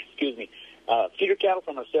 Excuse me. Feeder cattle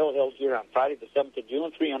from our sale held here on Friday the 7th of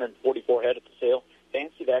June, 344 head at the sale.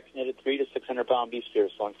 Fancy vaccinated 3 to 600 pound beef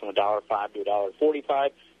steers selling from $1.05 to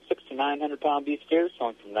 $1.45. 6 to 900-pound beef steers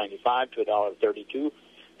selling from $95 to $1.32.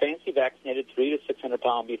 Fancy vaccinated 300 to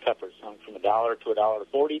 600-pound beef heifers selling from $1 to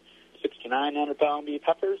 $1.40. 6 to 900-pound beef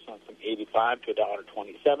heifers selling from $85 to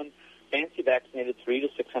 $1.27. Fancy vaccinated 300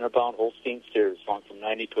 to 600-pound Holstein steers selling from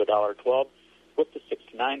 $90 to $1.12. With the 6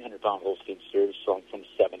 to 900-pound Holstein steers selling from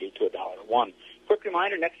 $70 to $1.01. Quick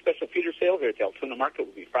reminder, next special feeder sale here at the Altoona Market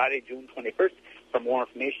will be Friday, June 21st. For more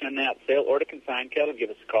information on that sale or to consign cattle, give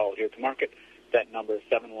us a call here to Market. That number is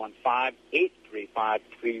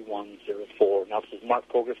 715-835-3104. Now, this is Mark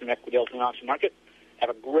Koger from Equity Altoona Auction Market. Have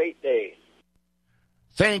a great day.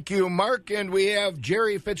 Thank you, Mark. And we have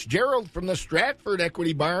Jerry Fitzgerald from the Stratford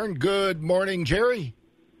Equity Barn. Good morning, Jerry.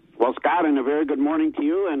 Well, Scott, and a very good morning to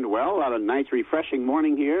you. And, well, a nice, refreshing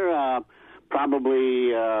morning here.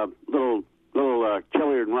 Probably a little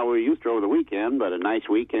chillier than what we used to over the weekend, but a nice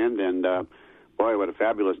weekend. And, boy, what a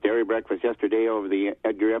fabulous dairy breakfast yesterday over the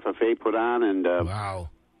Edgar FFA put on. And wow.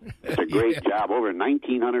 It's a great job. Over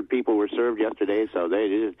 1,900 people were served yesterday, so they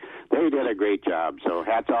did a great job. So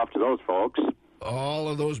hats off to those folks. All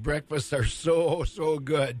of those breakfasts are so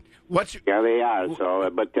good. Yeah, they are. So,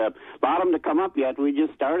 but a lot of them to come up yet. We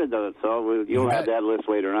just started those, so you'll have that list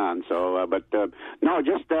later on. So, and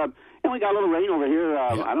we got a little rain over here.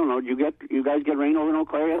 I don't know. Did you guys get rain over in Eau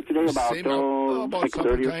Claire yesterday? About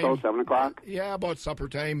 6:30 or so, 7 o'clock. Yeah, about supper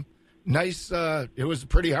time. Nice. It was a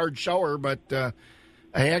pretty hard shower, but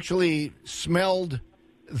I actually smelled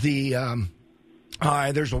the.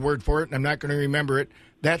 There's a word for it, and I'm not going to remember it.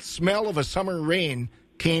 That smell of a summer rain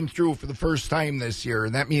came through for the first time this year,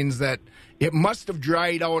 and that means that it must have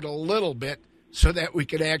dried out a little bit so that we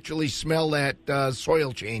could actually smell that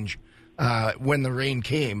soil change when the rain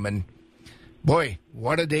came. And boy,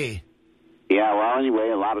 what a day! Yeah, well, anyway,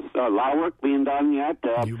 a lot of work being done yet.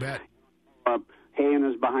 You bet. Haying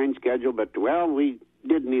is behind schedule, but we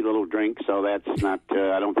did need a little drink, so that's not.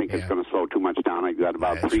 I don't think it's going to slow too much down. I got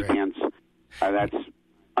about 3/10. That's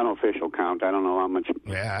unofficial count. I don't know how much.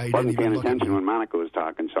 Yeah, I wasn't paying attention when Monica was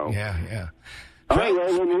talking. So yeah. All right,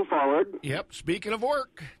 we'll move forward. Yep. Speaking of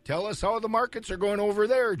work, tell us how the markets are going over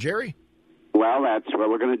there, Jerry. Well, that's what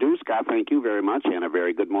we're going to do, Scott. Thank you very much, and a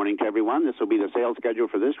very good morning to everyone. This will be the sales schedule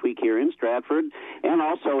for this week here in Stratford and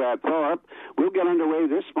also at Thorpe. We'll get underway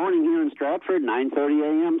this morning here in Stratford, 9:30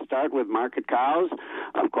 a.m. Start with market cows.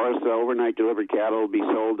 Of course, the overnight delivered cattle will be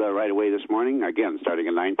sold right away this morning. Again, starting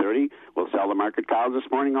at 9:30. We'll sell the market cows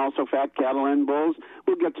this morning, also fat cattle and bulls.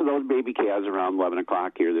 We'll get to those baby calves around 11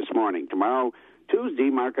 o'clock here this morning. Tomorrow, Tuesday,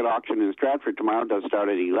 market auction in Stratford tomorrow does start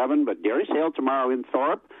at 11, but dairy sale tomorrow in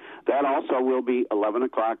Thorpe. That also will be 11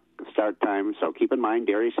 o'clock start time, so keep in mind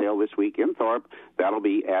dairy sale this week in Thorpe. That'll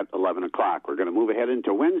be at 11 o'clock. We're going to move ahead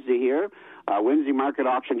into Wednesday here. Wednesday market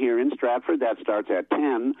auction here in Stratford. That starts at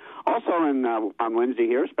 10. Also on Wednesday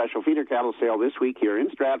here, special feeder cattle sale this week here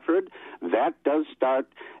in Stratford. That does start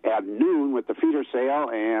at noon with the feeder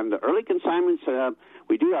sale, and the early consignments,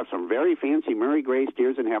 we do have some very fancy Murray Gray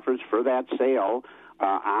steers and heifers for that sale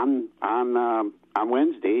on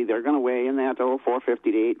Wednesday. They're going to weigh in that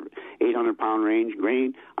 450 to 800 pound range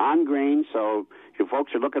grain. So if you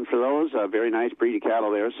folks are looking for those, very nice breed of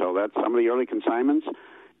cattle there. So that's some of the early consignments.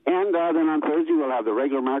 And then on Thursday, we'll have the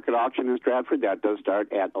regular market auction in Stratford. That does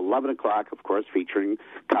start at 11 o'clock, of course, featuring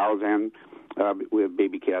cows and with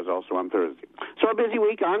baby calves also on Thursday. So a busy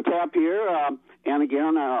week on tap here. And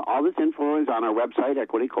again, all this info is on our website,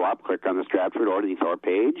 Equity Co-op. Click on the Stratford or the Thorpe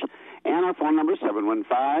page. And our phone number is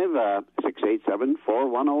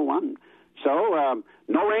 715-687-4101. So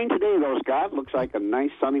no rain today, though, Scott. Looks like a nice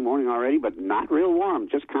sunny morning already, but not real warm.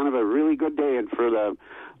 Just kind of a really good day. And for the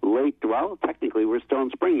technically we're still in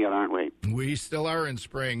spring yet, aren't we? We still are in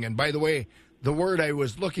spring. And by the way, the word I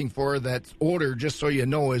was looking for that's odor, just so you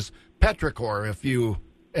know, is petrichor. If you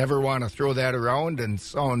ever want to throw that around and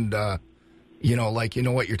sound, like you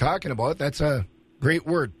know what you're talking about, that's a great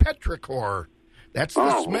word, petrichor. That's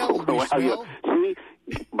the smell we smell. See,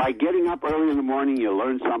 by getting up early in the morning, you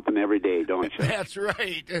learn something every day, don't you? That's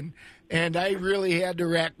right. And I really had to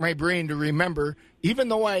rack my brain to remember, even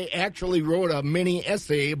though I actually wrote a mini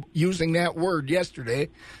essay using that word yesterday,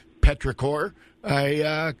 petrichor,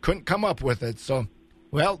 I couldn't come up with it. So,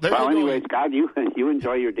 anyway, Scott, you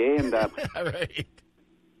enjoy your day. And all right.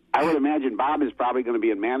 I would imagine Bob is probably going to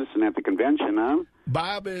be in Madison at the convention, huh?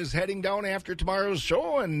 Bob is heading down after tomorrow's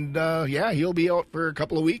show, and he'll be out for a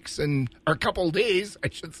couple of weeks or a couple of days, I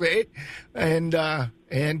should say, and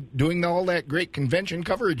doing all that great convention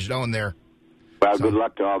coverage down there. Well, good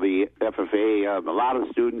luck to all the FFA. A lot of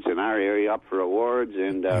students in our area up for awards,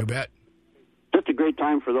 and you bet. Just a great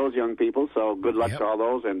time for those young people. So good luck to all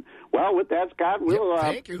those. And with that, Scott, we'll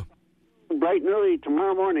thank you. bright and early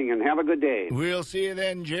tomorrow morning, and have a good day. We'll see you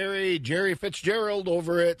then, Jerry. Jerry Fitzgerald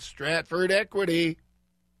over at Stratford Equity.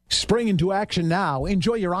 Spring into action now.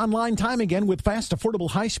 Enjoy your online time again with fast, affordable,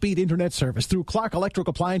 high-speed internet service through Clark Electric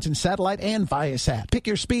Appliance and Satellite and Viasat. Pick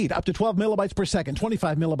your speed up to 12 megabytes per second,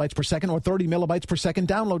 25 megabytes per second, or 30 megabytes per second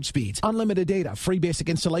download speeds. Unlimited data, free basic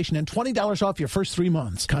installation, and $20 off your first 3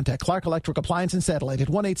 months. Contact Clark Electric Appliance and Satellite at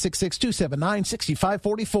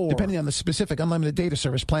 1-866-279-6544. Depending on the specific unlimited data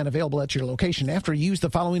service plan available at your location, after you use the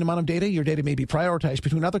following amount of data, your data may be prioritized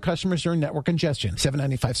between other customers during network congestion.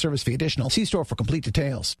 $7.95 service fee additional. See store for complete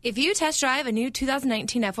details. If you test drive a new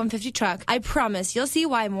 2019 F-150 truck, I promise you'll see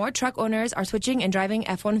why more truck owners are switching and driving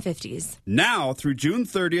F-150s. Now, through June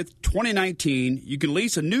 30th, 2019, you can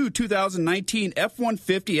lease a new 2019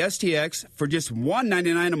 F-150 STX for just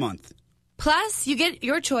 $199 a month. Plus, you get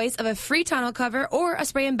your choice of a free tonneau cover or a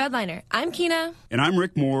spray and bed liner. I'm Keena. And I'm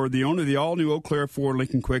Rick Moore, the owner of the all-new Eau Claire Ford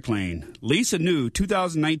Lincoln Quick Lane. Lease a new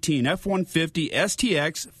 2019 F-150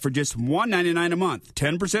 STX for just $199 a month.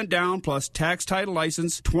 10% down plus tax, title,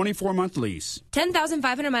 license, 24-month lease.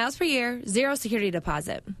 10,500 miles per year, zero security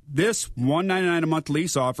deposit. This $199 a month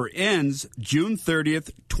lease offer ends June 30th,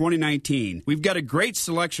 2019. We've got a great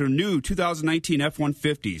selection of new 2019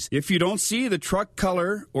 F-150s. If you don't see the truck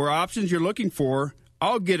color or options you're looking for,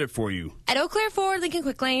 I'll get it for you. At Eau Claire Ford Lincoln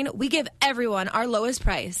Quick Lane, we give everyone our lowest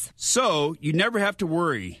price. So you never have to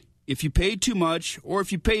worry if you paid too much or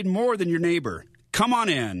if you paid more than your neighbor. Come on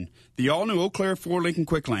in. The all-new Eau Claire Ford Lincoln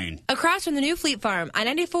Quick Lane. Across from the new Fleet Farm,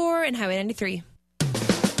 I-94 and Highway 93.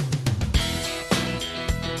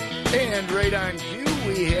 And right on cue,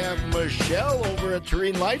 we have Michelle over at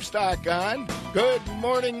Terrain Livestock on. Good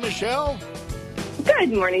morning, Michelle.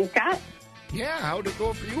 Good morning, Scott. Yeah, how'd it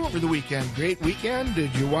go for you over the weekend? Great weekend?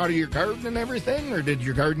 Did you water your garden and everything, or did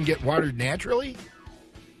your garden get watered naturally?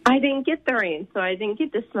 I didn't get the rain, so I didn't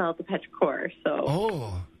get to smell the petrichor. So.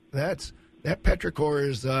 Oh, that petrichor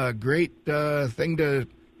is a great thing to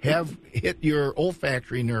have hit your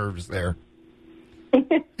olfactory nerves there.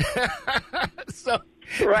 So,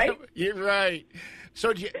 right? You're right.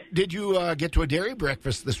 So did you get to a dairy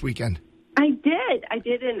breakfast this weekend? I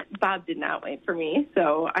did, and Bob did not wait for me,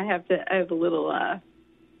 so I have a little.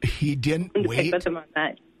 He didn't wait with him on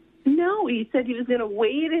that. No, he said he was going to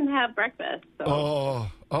wait and have breakfast. So.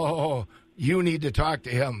 Oh, you need to talk to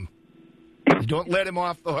him. You don't let him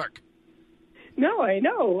off the hook. No, I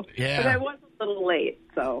know. Yeah, but I was a little late,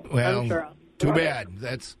 so well, I'm sure. Too bad.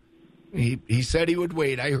 He said he would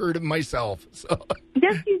wait. I heard him myself. So.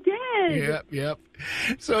 Yes, you did. Yep.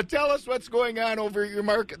 So tell us what's going on over at your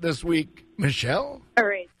market this week, Michelle. All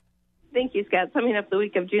right. Thank you, Scott. Summing up the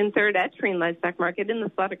week of June 3rd at Terrain Livestock Market in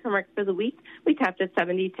the slaughter cow market for the week, we topped at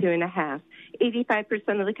 72.5.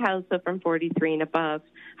 85% of the cows sold from 43 and above.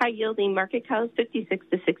 High-yielding market cows, 56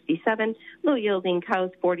 to 67. Low-yielding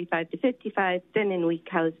cows, 45 to 55. Thin and weak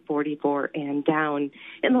cows, 44 and down.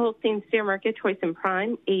 In the Holstein steer market, choice and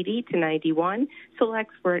prime, 80 to 91.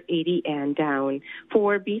 Selects were at 80 and down.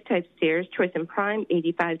 For beef-type steers, choice and prime,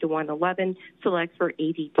 85 to 111. Selects were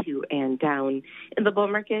 82 and down. In the bull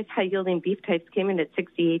market, high-yielding beef types came in at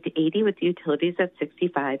 68 to 80, with utilities at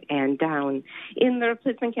 65 and down. In the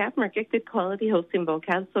replacement calf market, good quality Holstein bull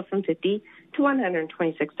calves sold from $50 to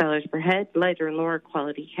 $126 per head. Lighter and lower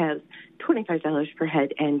quality calves, $25 per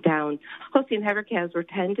head and down. Holstein heifer calves were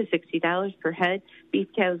 $10 to $60 per head.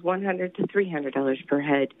 Beef calves, $100 to $300 per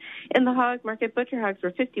head. In the hog market, butcher hogs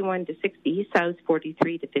were 51 to 60, sows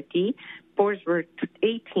 43 to 50. Boars were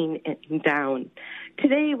 18 and down.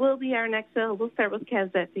 Today will be our next sale. We'll start with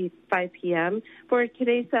calves at 5 p.m. For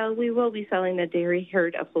today's sale, we will be selling a dairy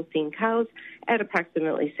herd of Holstein cows at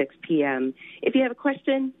approximately 6 p.m. If you have a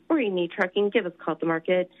question or you need trucking, give us a call at the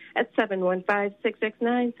market at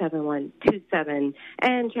 715-669-7127.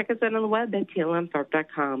 And check us out on the web at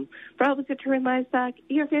tlmthorpe.com. For all the Terrain Livestock,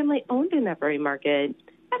 your family owned and operated market.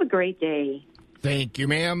 Have a great day. Thank you,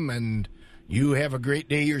 ma'am, and you have a great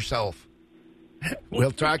day yourself.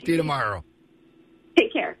 We'll talk to you tomorrow.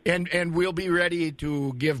 Take care. And we'll be ready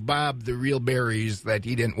to give Bob the real berries that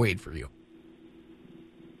he didn't wait for you.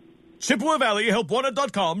 Chippewa Valley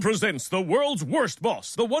HelpWanted.com presents the world's worst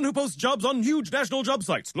boss, the one who posts jobs on huge national job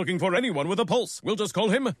sites, looking for anyone with a pulse. We'll just call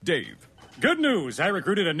him Dave. Good news. I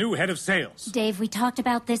recruited a new head of sales. Dave, we talked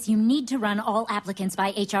about this. You need to run all applicants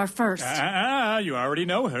by HR first. You already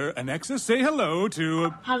know her. Anexa, say hello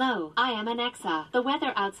to... Hello, I am Anexa. The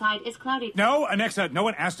weather outside is cloudy. No, Anexa, no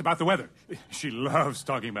one asked about the weather. She loves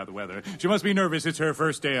talking about the weather. She must be nervous. It's her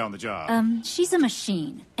first day on the job. She's a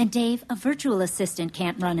machine. And Dave, a virtual assistant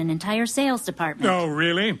can't run an entire sales department. Oh,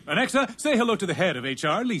 really? Anexa, say hello to the head of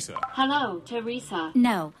HR, Lisa. Hello, Teresa.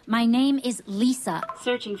 No, my name is Lisa.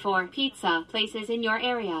 Searching for pizza. Nexa, places in your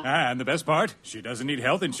area. And the best part, she doesn't need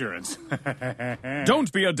health insurance.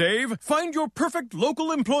 Don't be a Dave. Find your perfect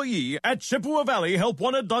local employee at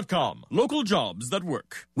ChippewaValleyHelpWanted.com. Local jobs that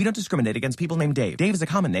work. We don't discriminate against people named Dave. Dave is a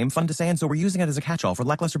common name, fun to say, and so we're using it as a catch-all for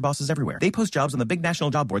lackluster bosses everywhere. They post jobs on the big national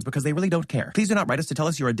job boards because they really don't care. Please do not write us to tell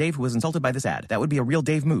us you're a Dave who was insulted by this ad. That would be a real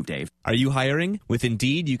Dave move, Dave. Are you hiring? With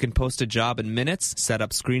Indeed, you can post a job in minutes, set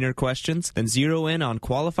up screener questions, then zero in on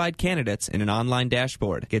qualified candidates in an online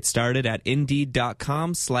dashboard. Get started at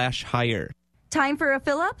Indeed.com/hire. Time for a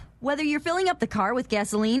fill-up? Whether you're filling up the car with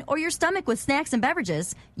gasoline or your stomach with snacks and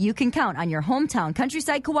beverages, you can count on your hometown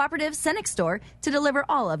Countryside Cooperative Cenex store to deliver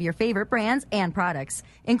all of your favorite brands and products,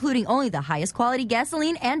 including only the highest quality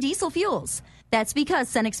gasoline and diesel fuels. That's because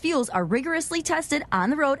Cenex fuels are rigorously tested on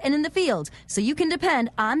the road and in the field, so you can depend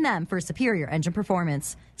on them for superior engine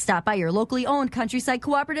performance. Stop by your locally owned Countryside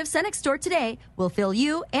Cooperative Cenex store today. We'll fill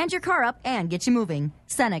you and your car up and get you moving.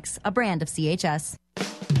 Cenex, a brand of CHS.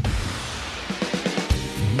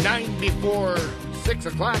 9 before 6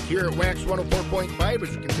 o'clock here at Wax 104.5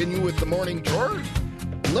 as we continue with the morning chores.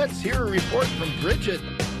 Let's hear a report from Bridget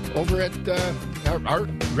over at our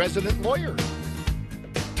resident lawyer.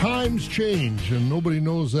 Times change, and nobody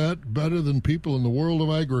knows that better than people in the world of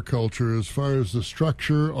agriculture as far as the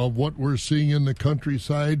structure of what we're seeing in the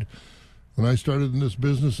countryside. When I started in this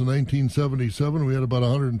business in 1977, we had about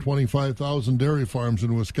 125,000 dairy farms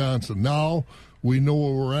in Wisconsin. Now we know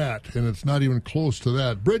where we're at, and it's not even close to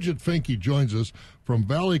that. Bridget Finke joins us from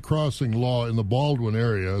Valley Crossing Law in the Baldwin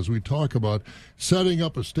area as we talk about setting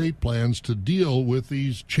up estate plans to deal with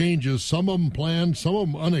these changes, some of them planned, some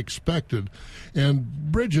of them unexpected.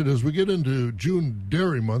 And Bridget, as we get into June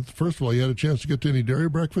Dairy Month, first of all, you had a chance to get to any dairy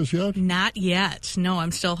breakfast yet? Not yet. No,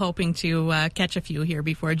 I'm still hoping to catch a few here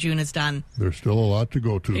before June is done. There's still a lot to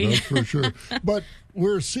go to, that's for sure. But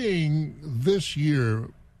we're seeing this year,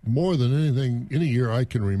 more than anything, any year I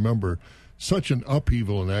can remember, such an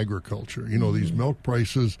upheaval in agriculture. You know, these milk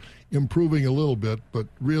prices improving a little bit, but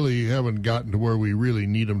really haven't gotten to where we really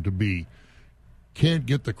need them to be. Can't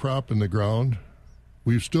get the crop in the ground.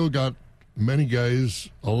 We've still got many guys,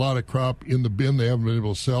 a lot of crop in the bin they haven't been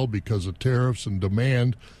able to sell because of tariffs and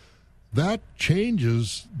demand. That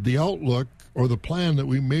changes the outlook or the plan that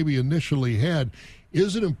we maybe initially had.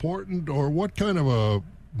 Is it important, or what kind of a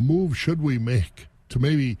move should we make to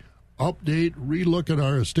maybe update, relook at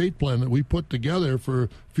our estate plan that we put together for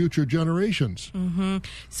future generations?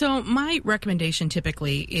 So my recommendation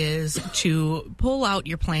typically is to pull out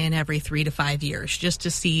your plan every 3 to 5 years just to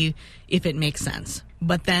see if it makes sense.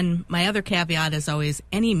 But then my other caveat is always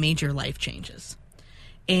any major life changes.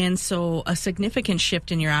 And so a significant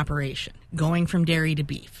shift in your operation, going from dairy to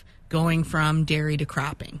beef, going from dairy to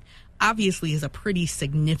cropping, obviously is a pretty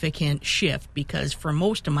significant shift because for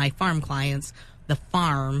most of my farm clients, the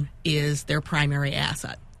farm is their primary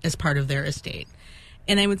asset as part of their estate.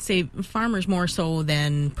 And I would say farmers more so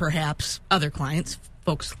than perhaps other clients,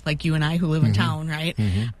 folks like you and I who live in town, right?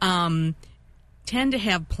 Tend to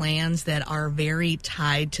have plans that are very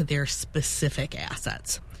tied to their specific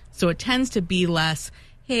assets. So it tends to be less,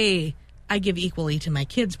 hey, I give equally to my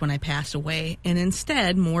kids when I pass away, and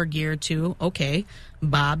instead more geared to, okay,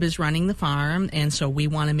 Bob is running the farm, and so we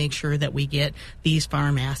want to make sure that we get these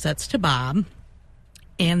farm assets to Bob.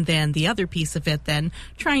 And then the other piece of it then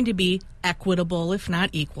trying to be equitable, if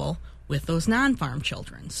not equal, with those non-farm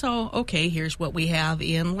children. So, okay, here's what we have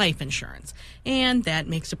in life insurance. And that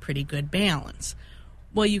makes a pretty good balance.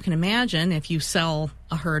 Well, you can imagine if you sell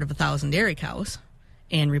a herd of 1,000 dairy cows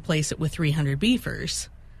and replace it with 300 beefers,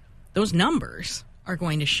 those numbers are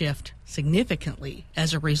going to shift significantly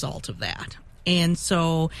as a result of that. And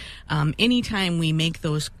so anytime we make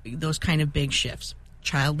those kind of big shifts,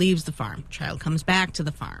 child leaves the farm, child comes back to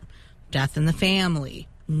the farm, death in the family,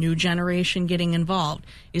 new generation getting involved,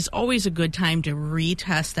 is always a good time to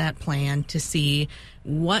retest that plan to see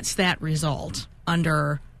what's that result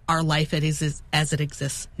under our life as it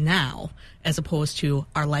exists now, as opposed to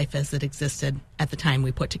our life as it existed at the time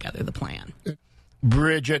we put together the plan.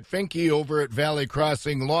 Bridget Finke over at Valley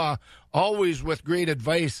Crossing Law, always with great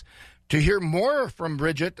advice. To hear more from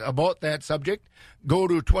Bridget about that subject, go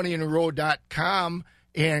to 20inarow.com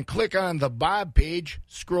and click on the Bob page,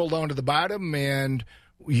 scroll down to the bottom, and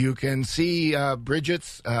you can see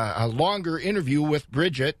Bridget's a longer interview with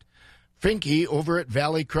Bridget Finke over at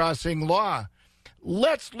Valley Crossing Law.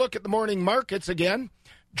 Let's look at the morning markets again.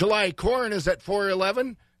 July corn is at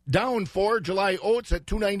 $4.11, down 4. July oats at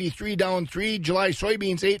 $2.93, down 3. July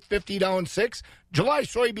soybeans $8.50, down 6. July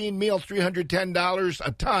soybean meal $310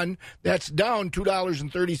 a ton. That's down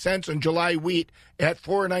 $2.30. And July wheat at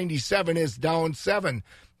 $4.97 is down 7.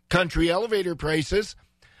 Country elevator prices.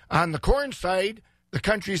 On the corn side, the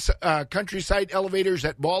countryside elevators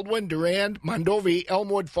at Baldwin, Durand, Mondovi,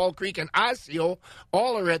 Elmwood, Fall Creek, and Osseo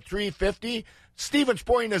all are at $3.50. Stevens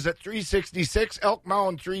Point is at $3.66. Elk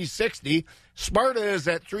Mound $3.60. Sparta is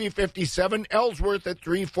at $3.57. Ellsworth at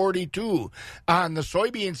 $3.42. On the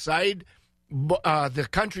soybean side, the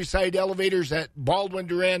countryside elevators at Baldwin,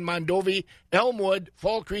 Durand, Mondovi, Elmwood,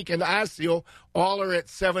 Fall Creek, and Osseo all are at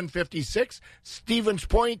 $7.56. Stevens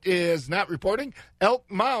Point is not reporting. Elk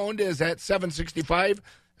Mound is at $7.65.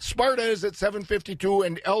 Sparta is at $7.52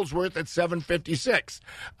 and Ellsworth at $7.56.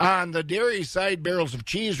 On the dairy side, barrels of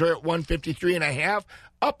cheese are at $1.53.5,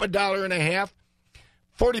 up $1.50.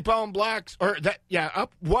 40-pound blocks, up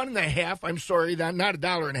 1.5. I'm sorry, not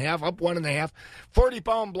 $1.50, up 1.5.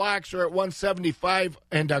 40-pound blocks are at $1.75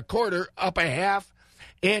 and a quarter, up a half.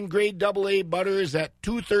 And grade AA butter is at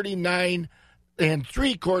 $2.39 and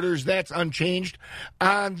 3/4. That's unchanged.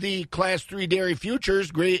 On the Class 3 dairy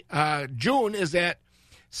futures, June is at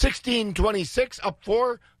 $16.26, up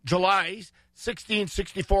 4. July's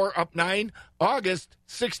 $16.64, up 9. August,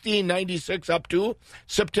 $16.96, up 2.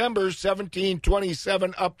 September,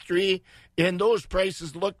 $17.27, up 3. And those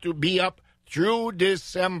prices look to be up through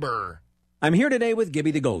December. I'm here today with Gibby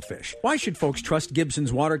the Goldfish. Why should folks trust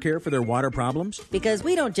Gibson's Water Care for their water problems? Because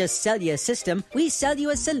we don't just sell you a system, we sell you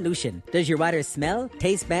a solution. Does your water smell,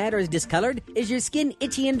 taste bad, or is discolored? Is your skin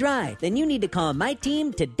itchy and dry? Then you need to call my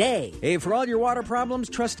team today. Hey, for all your water problems,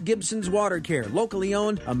 trust Gibson's Water Care. Locally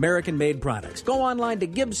owned, American-made products. Go online to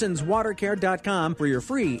Gibson'sWaterCare.com for your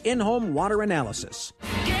free in-home water analysis.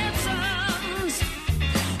 Gibson's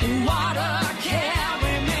Water Care.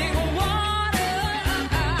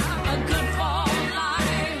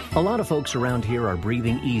 A lot of folks around here are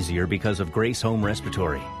breathing easier because of Grace Home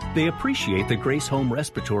Respiratory. They appreciate that Grace Home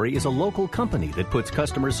Respiratory is a local company that puts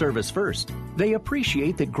customer service first. They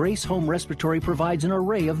appreciate that Grace Home Respiratory provides an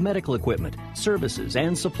array of medical equipment, services,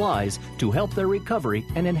 and supplies to help their recovery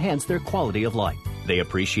and enhance their quality of life. They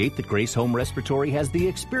appreciate that Grace Home Respiratory has the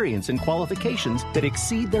experience and qualifications that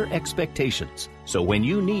exceed their expectations. So when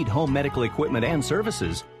you need home medical equipment and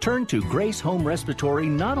services, turn to Grace Home Respiratory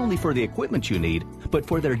not only for the equipment you need, but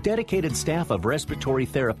for their dedicated staff of respiratory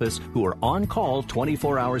therapists who are on call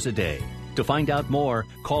 24 hours a day. To find out more,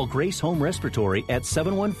 call Grace Home Respiratory at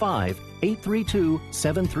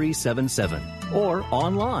 715-832-7377 or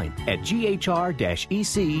online at ghr-ec.com.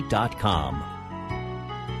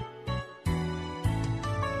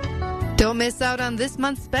 Don't miss out on this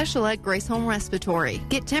month's special at Grace Home Respiratory.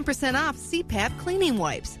 Get 10% off CPAP cleaning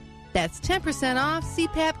wipes. That's 10% off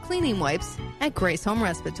CPAP cleaning wipes at Grace Home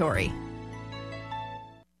Respiratory.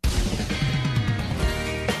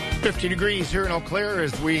 50 degrees here in Eau Claire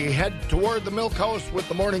as we head toward the Milk House with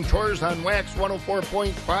the morning chores on Wax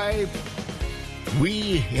 104.5.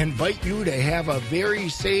 We invite you to have a very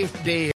safe day.